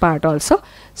anastomosis part also.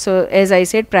 So as I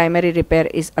said, primary repair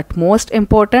is utmost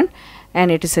important, and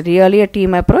it is really a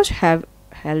team approach. Have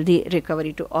healthy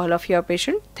recovery to all of your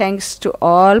patients. Thanks to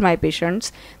all my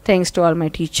patients, thanks to all my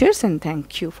teachers, and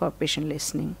thank you for patient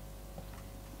listening.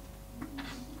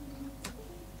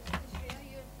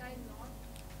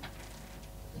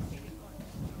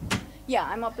 Yeah,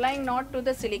 I'm applying knot to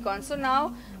the silicone. So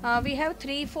now we have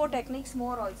 3-4 techniques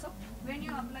more also. When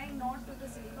you are applying knot to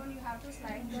the silicone, you have to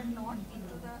slide that knot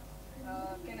into the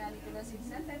canaliculus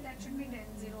itself, and that should be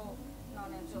 10-0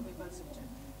 non-absorbable suture.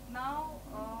 Now,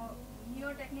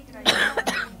 your technique right now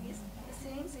is the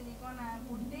same silicone. I am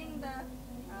putting the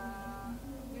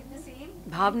with the same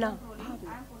Bhavna.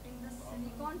 I am putting the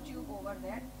silicone tube over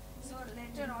there. So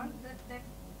later on, that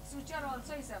suture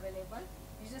also is available.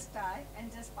 You just tie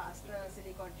and just pass the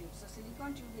silicone tube. So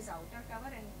silicone tube is outer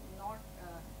cover, and not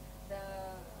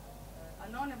a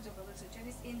non-absorbable suture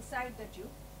is inside the tube,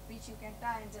 which you can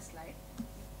tie and just slide.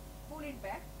 Pull it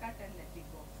back, cut, and let it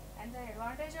go. And the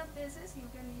advantage of this is you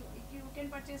can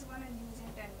purchase one and use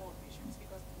in 10 more patients,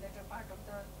 because later part of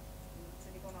the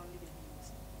silicone only will be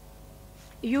used.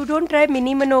 You don't try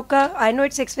mini Manoka. I know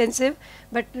it's expensive,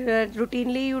 but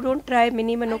routinely you don't try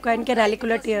mini Manoka and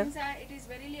canalicular tear. It is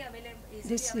very available.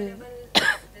 This,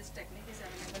 This technique is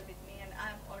available with me, and I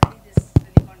have already this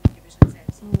silicone intubation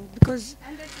sets. Because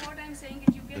And that's what I'm saying.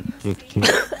 You can use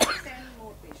 10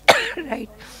 more patients. right.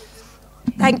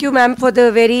 Thank you, ma'am, for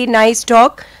the very nice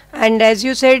talk. And as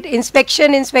you said,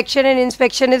 inspection is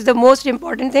the most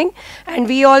important thing. And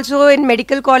we also in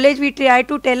medical college, we try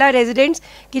to tell our residents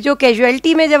कि जो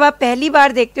casualty में जब आप पहली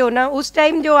बार देखते हो ना, उस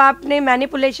time जो आपने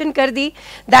manipulation कर दी,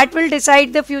 that will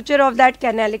decide the future of that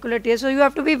canalicular tear. So you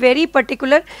have to be very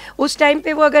particular. उस time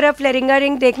पे वो अगर आप Fleringer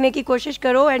ring देखने की कोशिश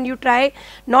करो, and you try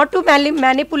not to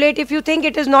manipulate, if you think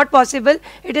it is not possible,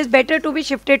 it is better to be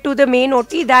shifted to the main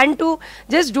OT than to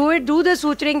just do the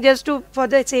suturing just for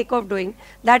the sake of doing.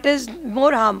 That is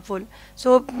more harmful.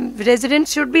 So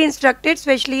residents should be instructed,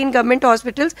 especially in government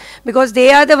hospitals, because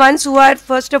they are the ones who are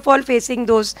first of all facing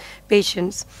those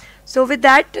patients. So with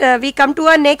that, we come to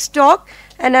our next talk,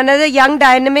 and another young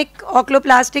dynamic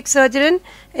oculoplastic surgeon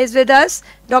is with us,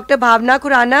 Dr. Bhavna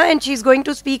Khurana, and she is going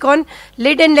to speak on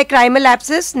lid and lacrimal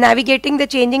abscess, navigating the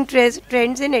changing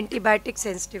trends in antibiotic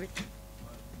sensitivity.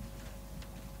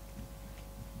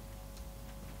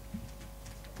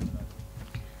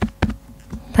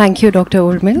 Thank you, Dr.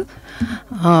 Urmil.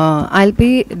 I'll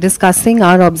be discussing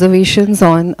our observations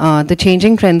on the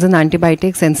changing trends in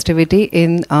antibiotic sensitivity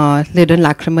in lid and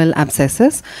lacrimal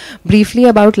abscesses. Briefly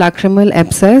about lacrimal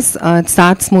abscess, it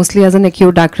starts mostly as an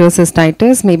acute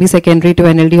dacryocystitis, maybe secondary to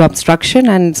NLD obstruction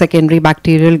and secondary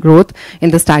bacterial growth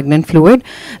in the stagnant fluid.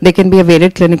 There can be a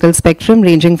varied clinical spectrum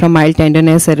ranging from mild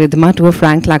tenderness, erythema to a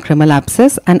frank lacrimal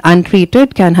abscess, and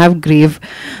untreated can have grave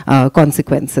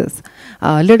consequences.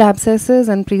 Lid abscesses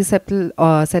and preseptal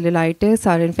cellulitis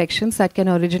are infections that can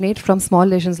originate from small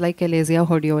lesions like Chalasia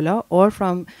hordeola, or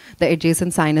from the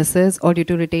adjacent sinuses, or due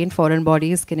to retained foreign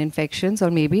body skin infections,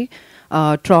 or maybe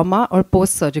trauma or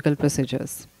post-surgical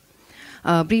procedures.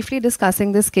 Briefly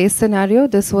discussing this case scenario,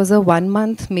 this was a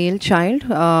 1-month male child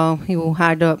who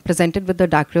had presented with the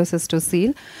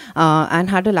dacryocystocele and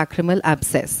had a lacrimal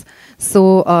abscess.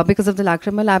 So because of the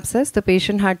lacrimal abscess, the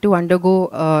patient had to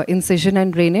undergo incision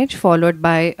and drainage, followed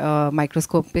by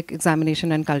microscopic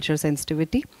examination and culture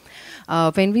sensitivity.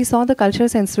 When we saw the culture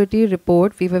sensitivity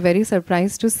report, we were very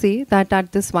surprised to see that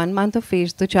at this 1 month of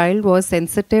age, the child was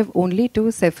sensitive only to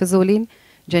cefazolin,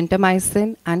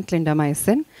 gentamicin and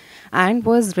clindamycin, and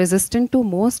was resistant to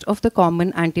most of the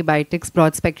common antibiotics,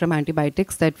 broad spectrum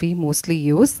antibiotics that we mostly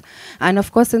use. And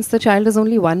of course, since the child is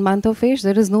only 1 month of age,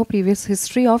 there is no previous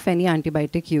history of any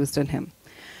antibiotic used in him.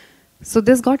 So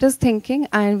this got us thinking,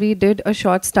 and we did a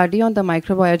short study on the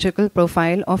microbiological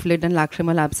profile of lid and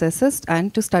lacrimal abscesses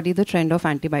and to study the trend of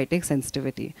antibiotic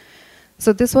sensitivity.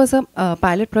 So this was a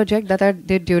pilot project that I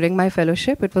did during my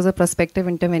fellowship. It was a prospective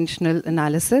interventional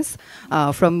analysis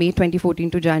from May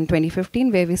 2014 to Jan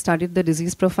 2015, where we studied the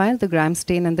disease profile, the gram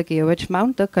stain and the KOH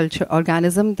mount, the culture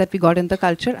organism that we got in the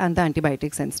culture, and the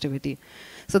antibiotic sensitivity.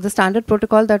 So the standard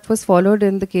protocol that was followed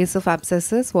in the case of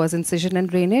abscesses was incision and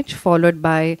drainage, followed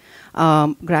by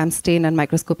gram stain and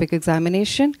microscopic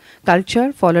examination,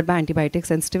 culture, followed by antibiotic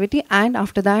sensitivity, and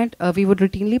after that, we would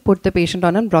routinely put the patient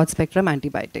on a broad spectrum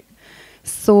antibiotic.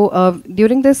 So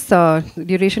during this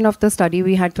duration of the study,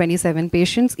 we had 27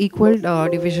 patients, equal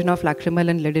division of lacrimal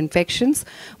and lid infections.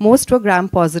 Most were gram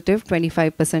positive,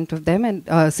 25% of them, and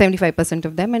 75%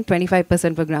 of them, and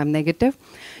 25% were gram negative.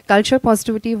 Culture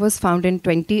positivity was found in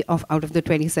 20 out of the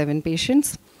 27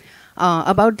 patients.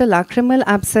 About the lacrimal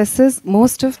abscesses,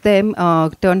 most of them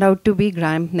turned out to be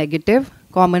gram negative.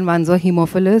 Common ones were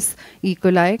Haemophilus, E.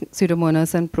 coli,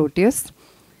 Pseudomonas, and Proteus.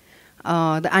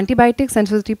 The antibiotic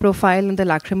sensitivity profile in the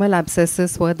lacrimal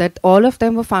abscesses were that all of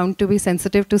them were found to be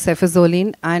sensitive to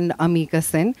cefazolin and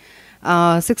amikacin.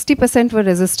 60% were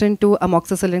resistant to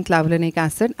amoxicillin clavulanic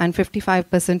acid and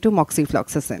 55% to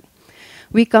moxifloxacin.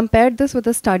 We compared this with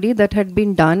a study that had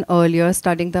been done earlier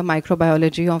studying the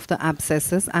microbiology of the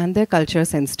abscesses and their culture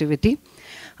sensitivity.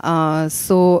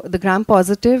 So the gram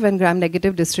positive and gram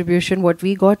negative distribution, what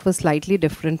we got was slightly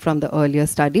different from the earlier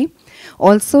study.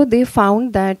 Also, they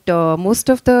found that most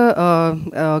of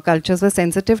the cultures were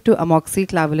sensitive to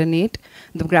amoxiclavulanate,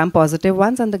 the gram positive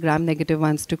ones, and the gram negative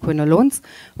ones to quinolones,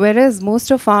 whereas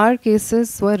most of our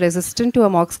cases were resistant to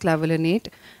amoxiclavulanate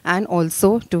and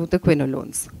also to the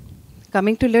quinolones.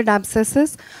 Coming to lid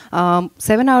abscesses,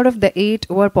 7 out of the 8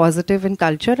 were positive in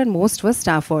culture and most were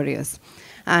Staph aureus.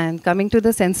 And coming to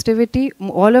the sensitivity,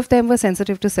 all of them were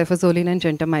sensitive to cefazolin and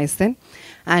gentamicin.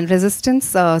 And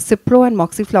resistance, cipro and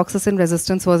moxifloxacin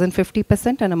resistance was in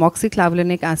 50% and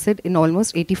amoxiclavulanic acid in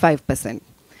almost 85%.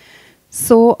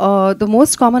 So the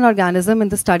most common organism in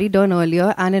the study done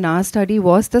earlier and in our study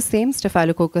was the same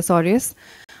Staphylococcus aureus.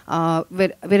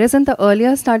 Whereas in the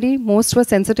earlier study, most were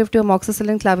sensitive to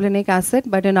amoxicillin clavulanic acid,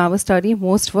 but in our study,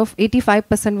 most were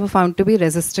 85% were found to be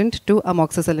resistant to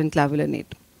amoxicillin clavulanate.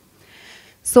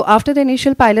 So after the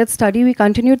initial pilot study, we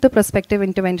continued the prospective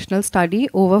interventional study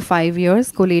over 5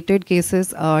 years, collated cases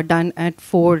done at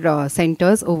 4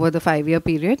 centers over the 5-year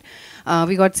period.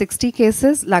 We got 60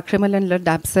 cases. Lacrimal and lid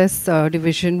abscess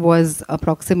division was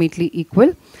approximately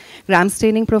equal. Gram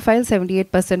staining profile,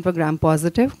 78% were gram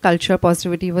positive. Culture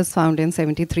positivity was found in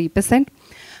 73%.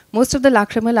 Most of the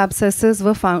lacrimal abscesses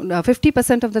were found,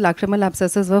 50% of the lacrimal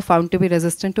abscesses were found to be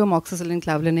resistant to amoxicillin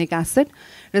clavulanic acid,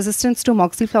 resistance to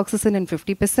moxifloxacin in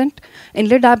 50%. In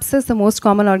lid abscess, the most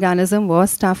common organism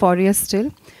was Staph aureus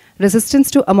still.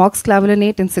 Resistance to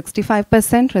amoxiclavulanate in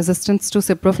 65%, resistance to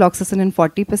ciprofloxacin in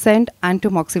 40%, and to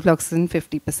moxifloxacin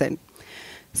 50%.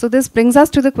 So this brings us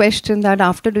to the question that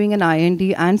after doing an IND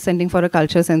and sending for a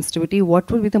culture sensitivity,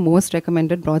 what would be the most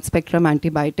recommended broad spectrum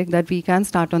antibiotic that we can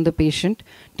start on the patient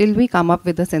till we come up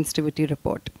with a sensitivity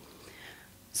report?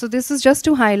 So this is just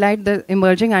to highlight the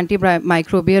emerging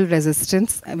antimicrobial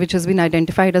resistance, which has been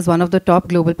identified as one of the top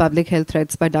global public health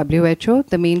threats by WHO,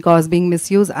 the main cause being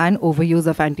misuse and overuse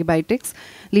of antibiotics,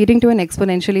 leading to an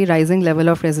exponentially rising level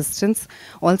of resistance,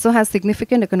 also has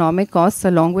significant economic costs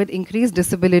along with increased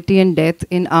disability and death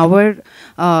in our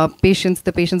patients,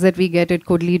 the patients that we get. It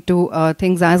could lead to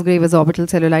things as grave as orbital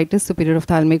cellulitis, superior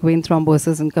ophthalmic vein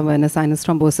thrombosis, and cavernous sinus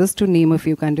thrombosis, to name a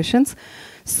few conditions.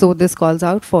 So this calls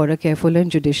out for a careful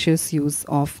and judicious use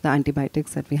of the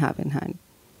antibiotics that we have in hand.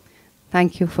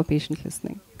 Thank you for patient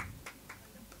listening.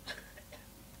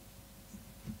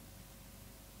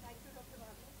 Thank you, Dr.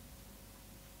 Bhavna.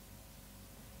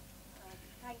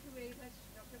 Thank you very much,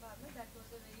 Dr. Bhavna. That was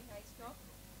a very nice talk.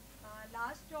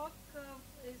 Last talk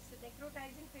is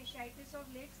necrotizing fasciitis of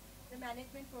lids, the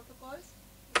management protocols.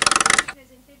 It is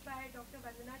presented by Dr.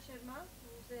 Vandana Sharma,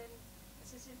 who's an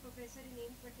assistant professor in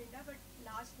AIIMS Bathinda, but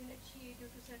last minute due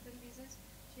to certain reasons,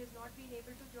 she has not been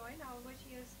able to join. However,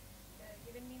 she has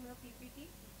given me her PPT,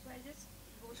 so I'll just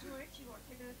go through it. She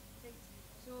wanted her things.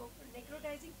 So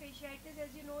necrotizing fasciitis,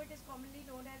 as you know, it is commonly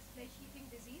known as flesh-eating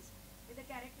disease, with the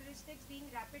characteristics being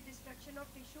rapid destruction of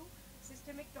tissue,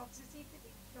 systemic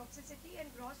toxicity and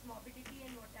gross morbidity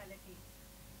and mortality.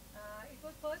 It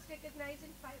was first recognized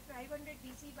in 500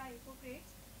 BC by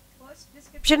Hippocrates.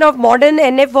 Description of modern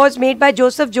NF was made by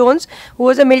Joseph Jones, who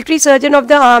was a military surgeon of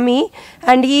the army,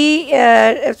 and he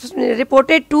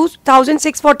reported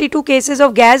 2,642 cases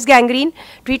of gas gangrene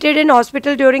treated in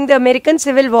hospital during the American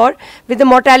Civil War with a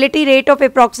mortality rate of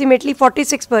approximately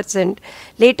 46%.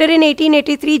 Later in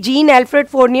 1883, Jean Alfred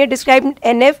Fournier described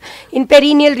NF in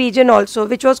perineal region also,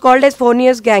 which was called as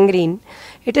Fournier's gangrene.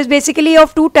 It is basically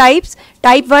of two types.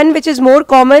 Type 1, which is more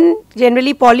common,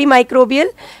 generally polymicrobial.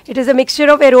 It is a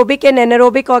mixture of aerobic and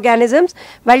anaerobic organisms,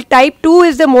 while type 2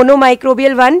 is the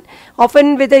monomicrobial one,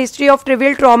 often with a history of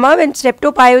trivial trauma and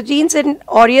streptopyogenes and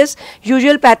aureus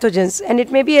usual pathogens, and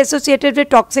it may be associated with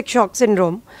toxic shock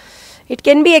syndrome. It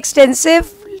can be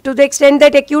extensive to the extent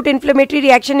that acute inflammatory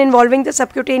reaction involving the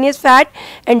subcutaneous fat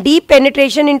and deep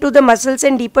penetration into the muscles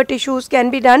and deeper tissues can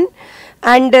be done.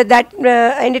 And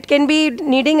and it can be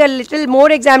needing a little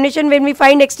more examination when we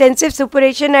find extensive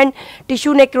suppuration and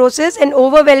tissue necrosis, and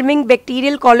overwhelming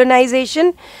bacterial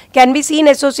colonization can be seen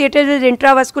associated with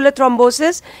intravascular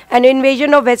thrombosis and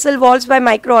invasion of vessel walls by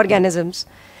microorganisms.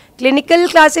 Clinical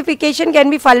classification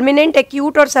can be fulminant,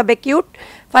 acute or subacute.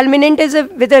 Fulminant is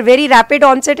with a very rapid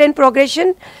onset and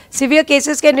progression. Severe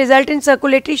cases can result in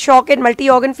circulatory shock and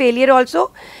multi-organ failure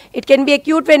also. It can be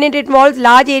acute when it involves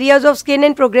large areas of skin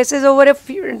and progresses over a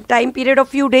time period of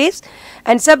few days,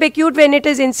 and subacute when it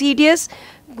is insidious,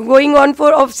 going on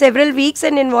for several weeks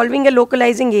and involving a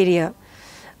localizing area.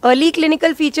 Early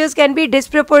clinical features can be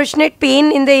disproportionate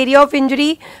pain in the area of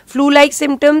injury, flu-like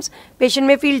symptoms, patient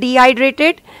may feel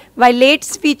dehydrated, while late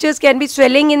features can be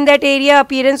swelling in that area,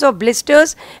 appearance of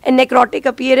blisters and necrotic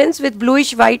appearance with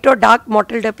bluish white or dark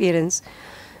mottled appearance.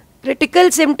 Critical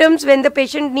symptoms when the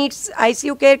patient needs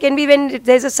ICU care can be when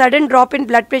there is a sudden drop in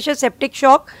blood pressure, septic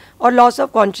shock or loss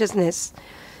of consciousness.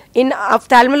 In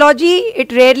ophthalmology,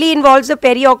 it rarely involves the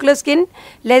periocular skin.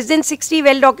 Less than 60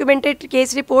 well-documented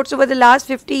case reports over the last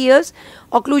 50 years.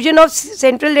 Occlusion of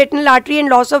central retinal artery and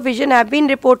loss of vision have been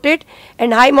reported,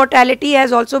 and high mortality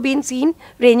has also been seen,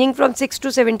 ranging from 6 to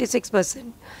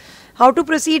 76%. How to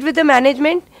proceed with the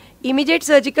management? Immediate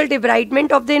surgical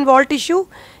debridement of the involved tissue.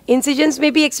 Incisions may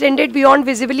be extended beyond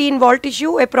visibly involved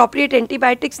tissue. Appropriate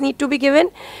antibiotics need to be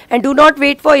given, and do not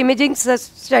wait for imaging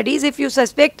studies if you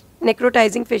suspect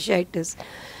necrotizing fasciitis.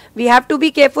 We have to be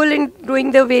careful in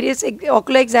doing the various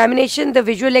ocular examination, the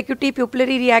visual acuity,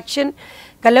 pupillary reaction,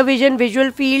 color vision, visual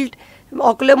field,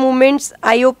 ocular movements,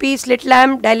 IOP, slit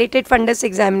lamp, dilated fundus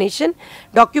examination.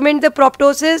 Document the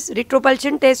proptosis,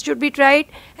 retropulsion test should be tried,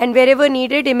 and wherever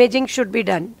needed, imaging should be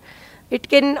done. It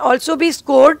can also be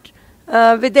scored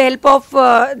with the help of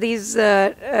these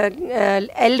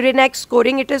L-Renac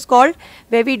scoring, it is called,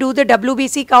 where we do the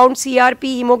WBC count, CRP,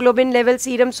 hemoglobin level,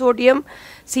 serum sodium,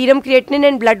 serum creatinine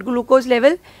and blood glucose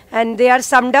level, and they are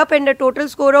summed up, and a total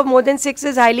score of more than 6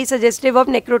 is highly suggestive of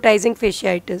necrotizing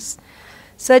fasciitis.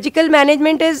 Surgical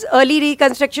management is early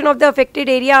reconstruction of the affected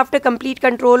area after complete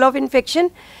control of infection,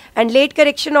 and late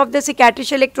correction of the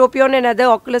cicatricial ectropion and other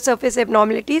ocular surface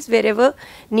abnormalities wherever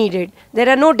needed. There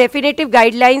are no definitive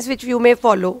guidelines which you may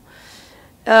follow.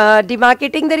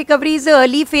 Demarcating the recovery is the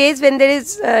early phase when there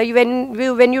is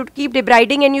when you keep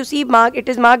debriding and you see it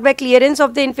is marked by clearance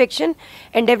of the infection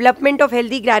and development of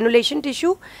healthy granulation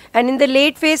tissue, and in the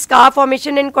late phase scar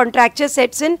formation and contracture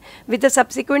sets in with the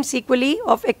subsequent sequelae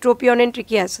of ectropion and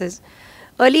trichiasis.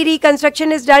 Early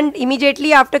reconstruction is done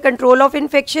immediately after control of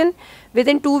infection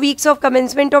within 2 weeks of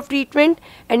commencement of treatment,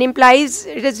 and implies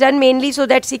it is done mainly so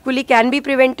that sequelae can be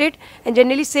prevented, and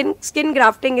generally skin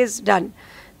grafting is done.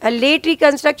 A late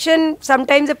reconstruction,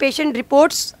 sometimes the patient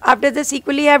reports after the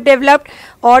sequelae have developed,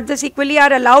 or the sequelae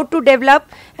are allowed to develop,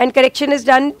 and correction is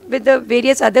done with the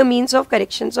various other means of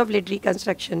corrections of lid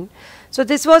reconstruction. So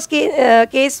this was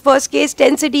first case,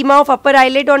 tense edema of upper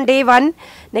eyelid on day 1.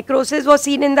 Necrosis was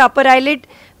seen in the upper eyelid,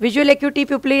 visual acuity,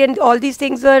 pupillary, and all these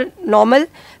things were normal.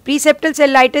 Preseptal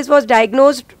cellulitis was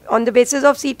diagnosed on the basis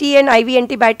of CT, and IV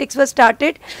antibiotics were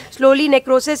started. Slowly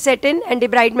necrosis set in and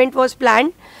debridement was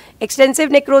planned. Extensive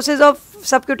necrosis of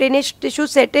subcutaneous tissue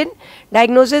set in.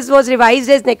 Diagnosis was revised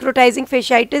as necrotizing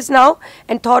fasciitis now,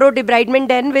 and thorough debridement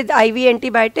done with IV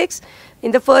antibiotics.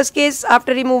 In the first case,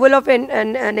 after removal of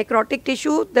necrotic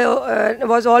tissue,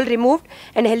 was all removed,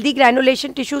 and healthy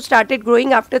granulation tissue started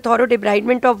growing after thorough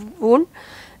debridement of wound.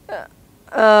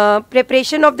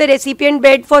 Preparation of the recipient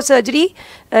bed for surgery,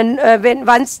 and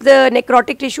once the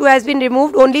necrotic tissue has been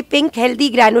removed, only pink healthy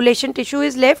granulation tissue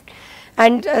is left,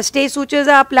 and stay sutures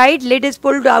are applied. Lid is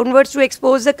pulled downwards to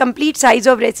expose the complete size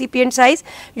of recipient size.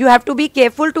 You have to be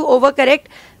careful to overcorrect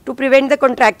to prevent the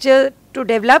contracture to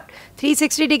develop.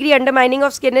 360-degree undermining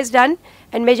of skin is done,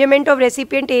 and measurement of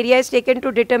recipient area is taken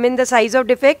to determine the size of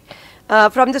defect.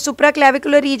 From the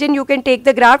supraclavicular region, you can take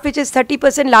the graft, which is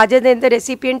 30% larger than the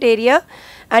recipient area,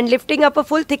 and lifting up a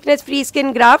full thickness free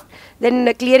skin graft.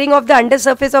 Then clearing of the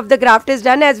undersurface of the graft is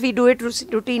done as we do it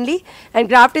routinely. And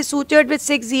graft is sutured with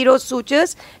 6 zero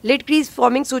sutures. Lid crease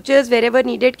forming sutures wherever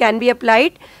needed can be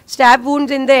applied. Stab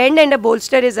wounds in the end, and a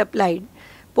bolster is applied.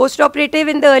 Post-operative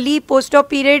in the early post-op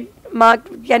period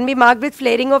can be marked with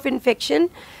flaring of infection.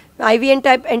 IV and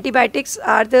type antibiotics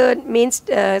are the main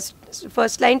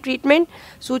first line treatment.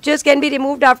 Sutures can be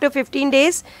removed after 15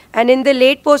 days, and in the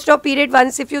late post-op period,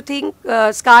 once if you think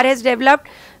scar has developed,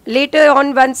 later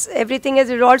on once everything has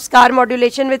resolved, scar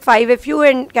modulation with 5-FU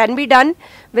and can be done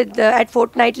with at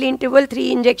fortnightly interval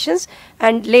 3 injections,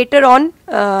 and later on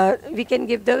we can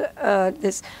give the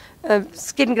this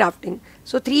skin grafting.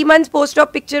 So 3 months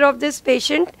post-op picture of this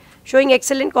patient showing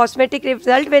excellent cosmetic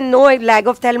result when no lag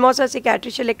of thalamus or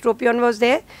cicatricial ectropion was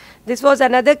there. This was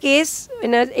another case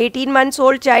in an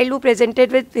 18-month-old child who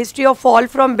presented with history of fall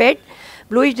from bed.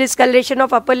 Bluish discoloration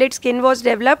of upper lid skin was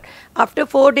developed. After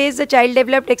 4 days, the child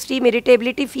developed extreme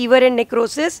irritability, fever and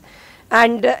necrosis,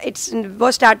 and it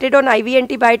was started on IV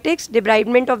antibiotics.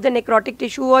 Debridement of the necrotic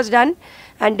tissue was done,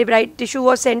 and debrided tissue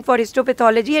was sent for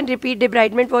histopathology, and repeat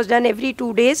debridement was done every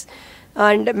 2 days.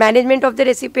 And management of the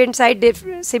recipient site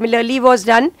similarly was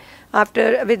done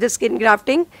after with the skin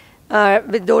grafting.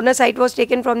 With donor site was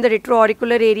taken from the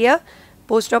retroauricular area.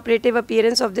 Post-operative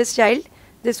appearance of this child.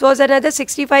 This was another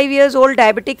 65 years old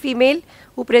diabetic female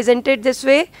who presented this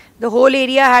way. The whole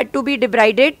area had to be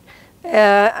debrided,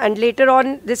 and later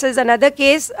on this is another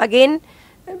case again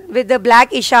with the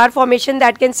black Ishar formation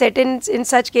that can set in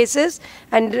such cases,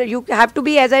 and you have to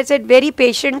be, as I said, very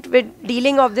patient with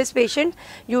dealing of this patient.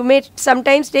 You may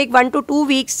sometimes take 1 to 2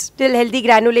 weeks till healthy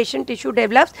granulation tissue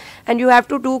develops, and you have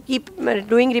to keep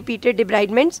doing repeated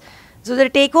debridements. So the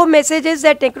take-home message is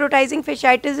that necrotizing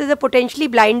fasciitis is a potentially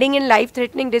blinding and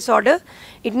life-threatening disorder.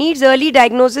 It needs early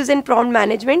diagnosis and prompt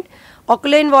management.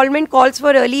 Ocular involvement calls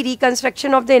for early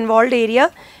reconstruction of the involved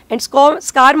area, and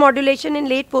scar modulation in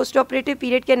late post-operative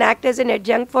period can act as an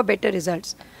adjunct for better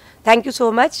results. Thank you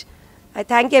so much. I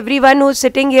thank everyone who is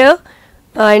sitting here,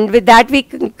 and with that we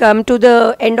come to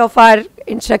the end of our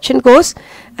instruction course,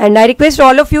 and I request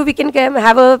all of you, we can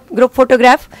have a group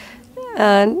photograph.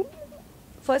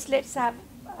 First let's have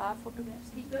our photograph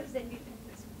speakers, then we can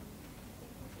discuss.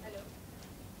 Hello.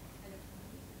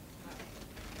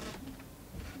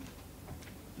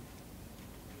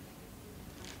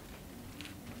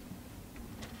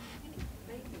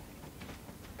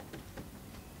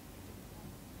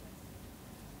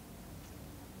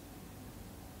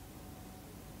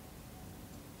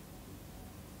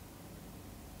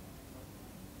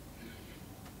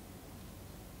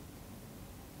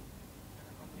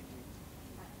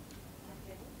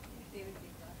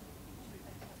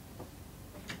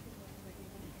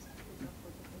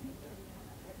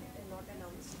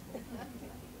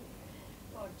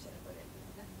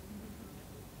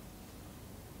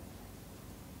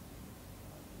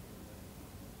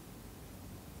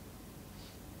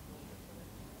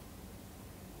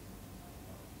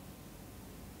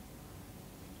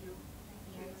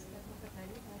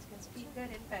 Speaker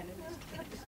and panelist.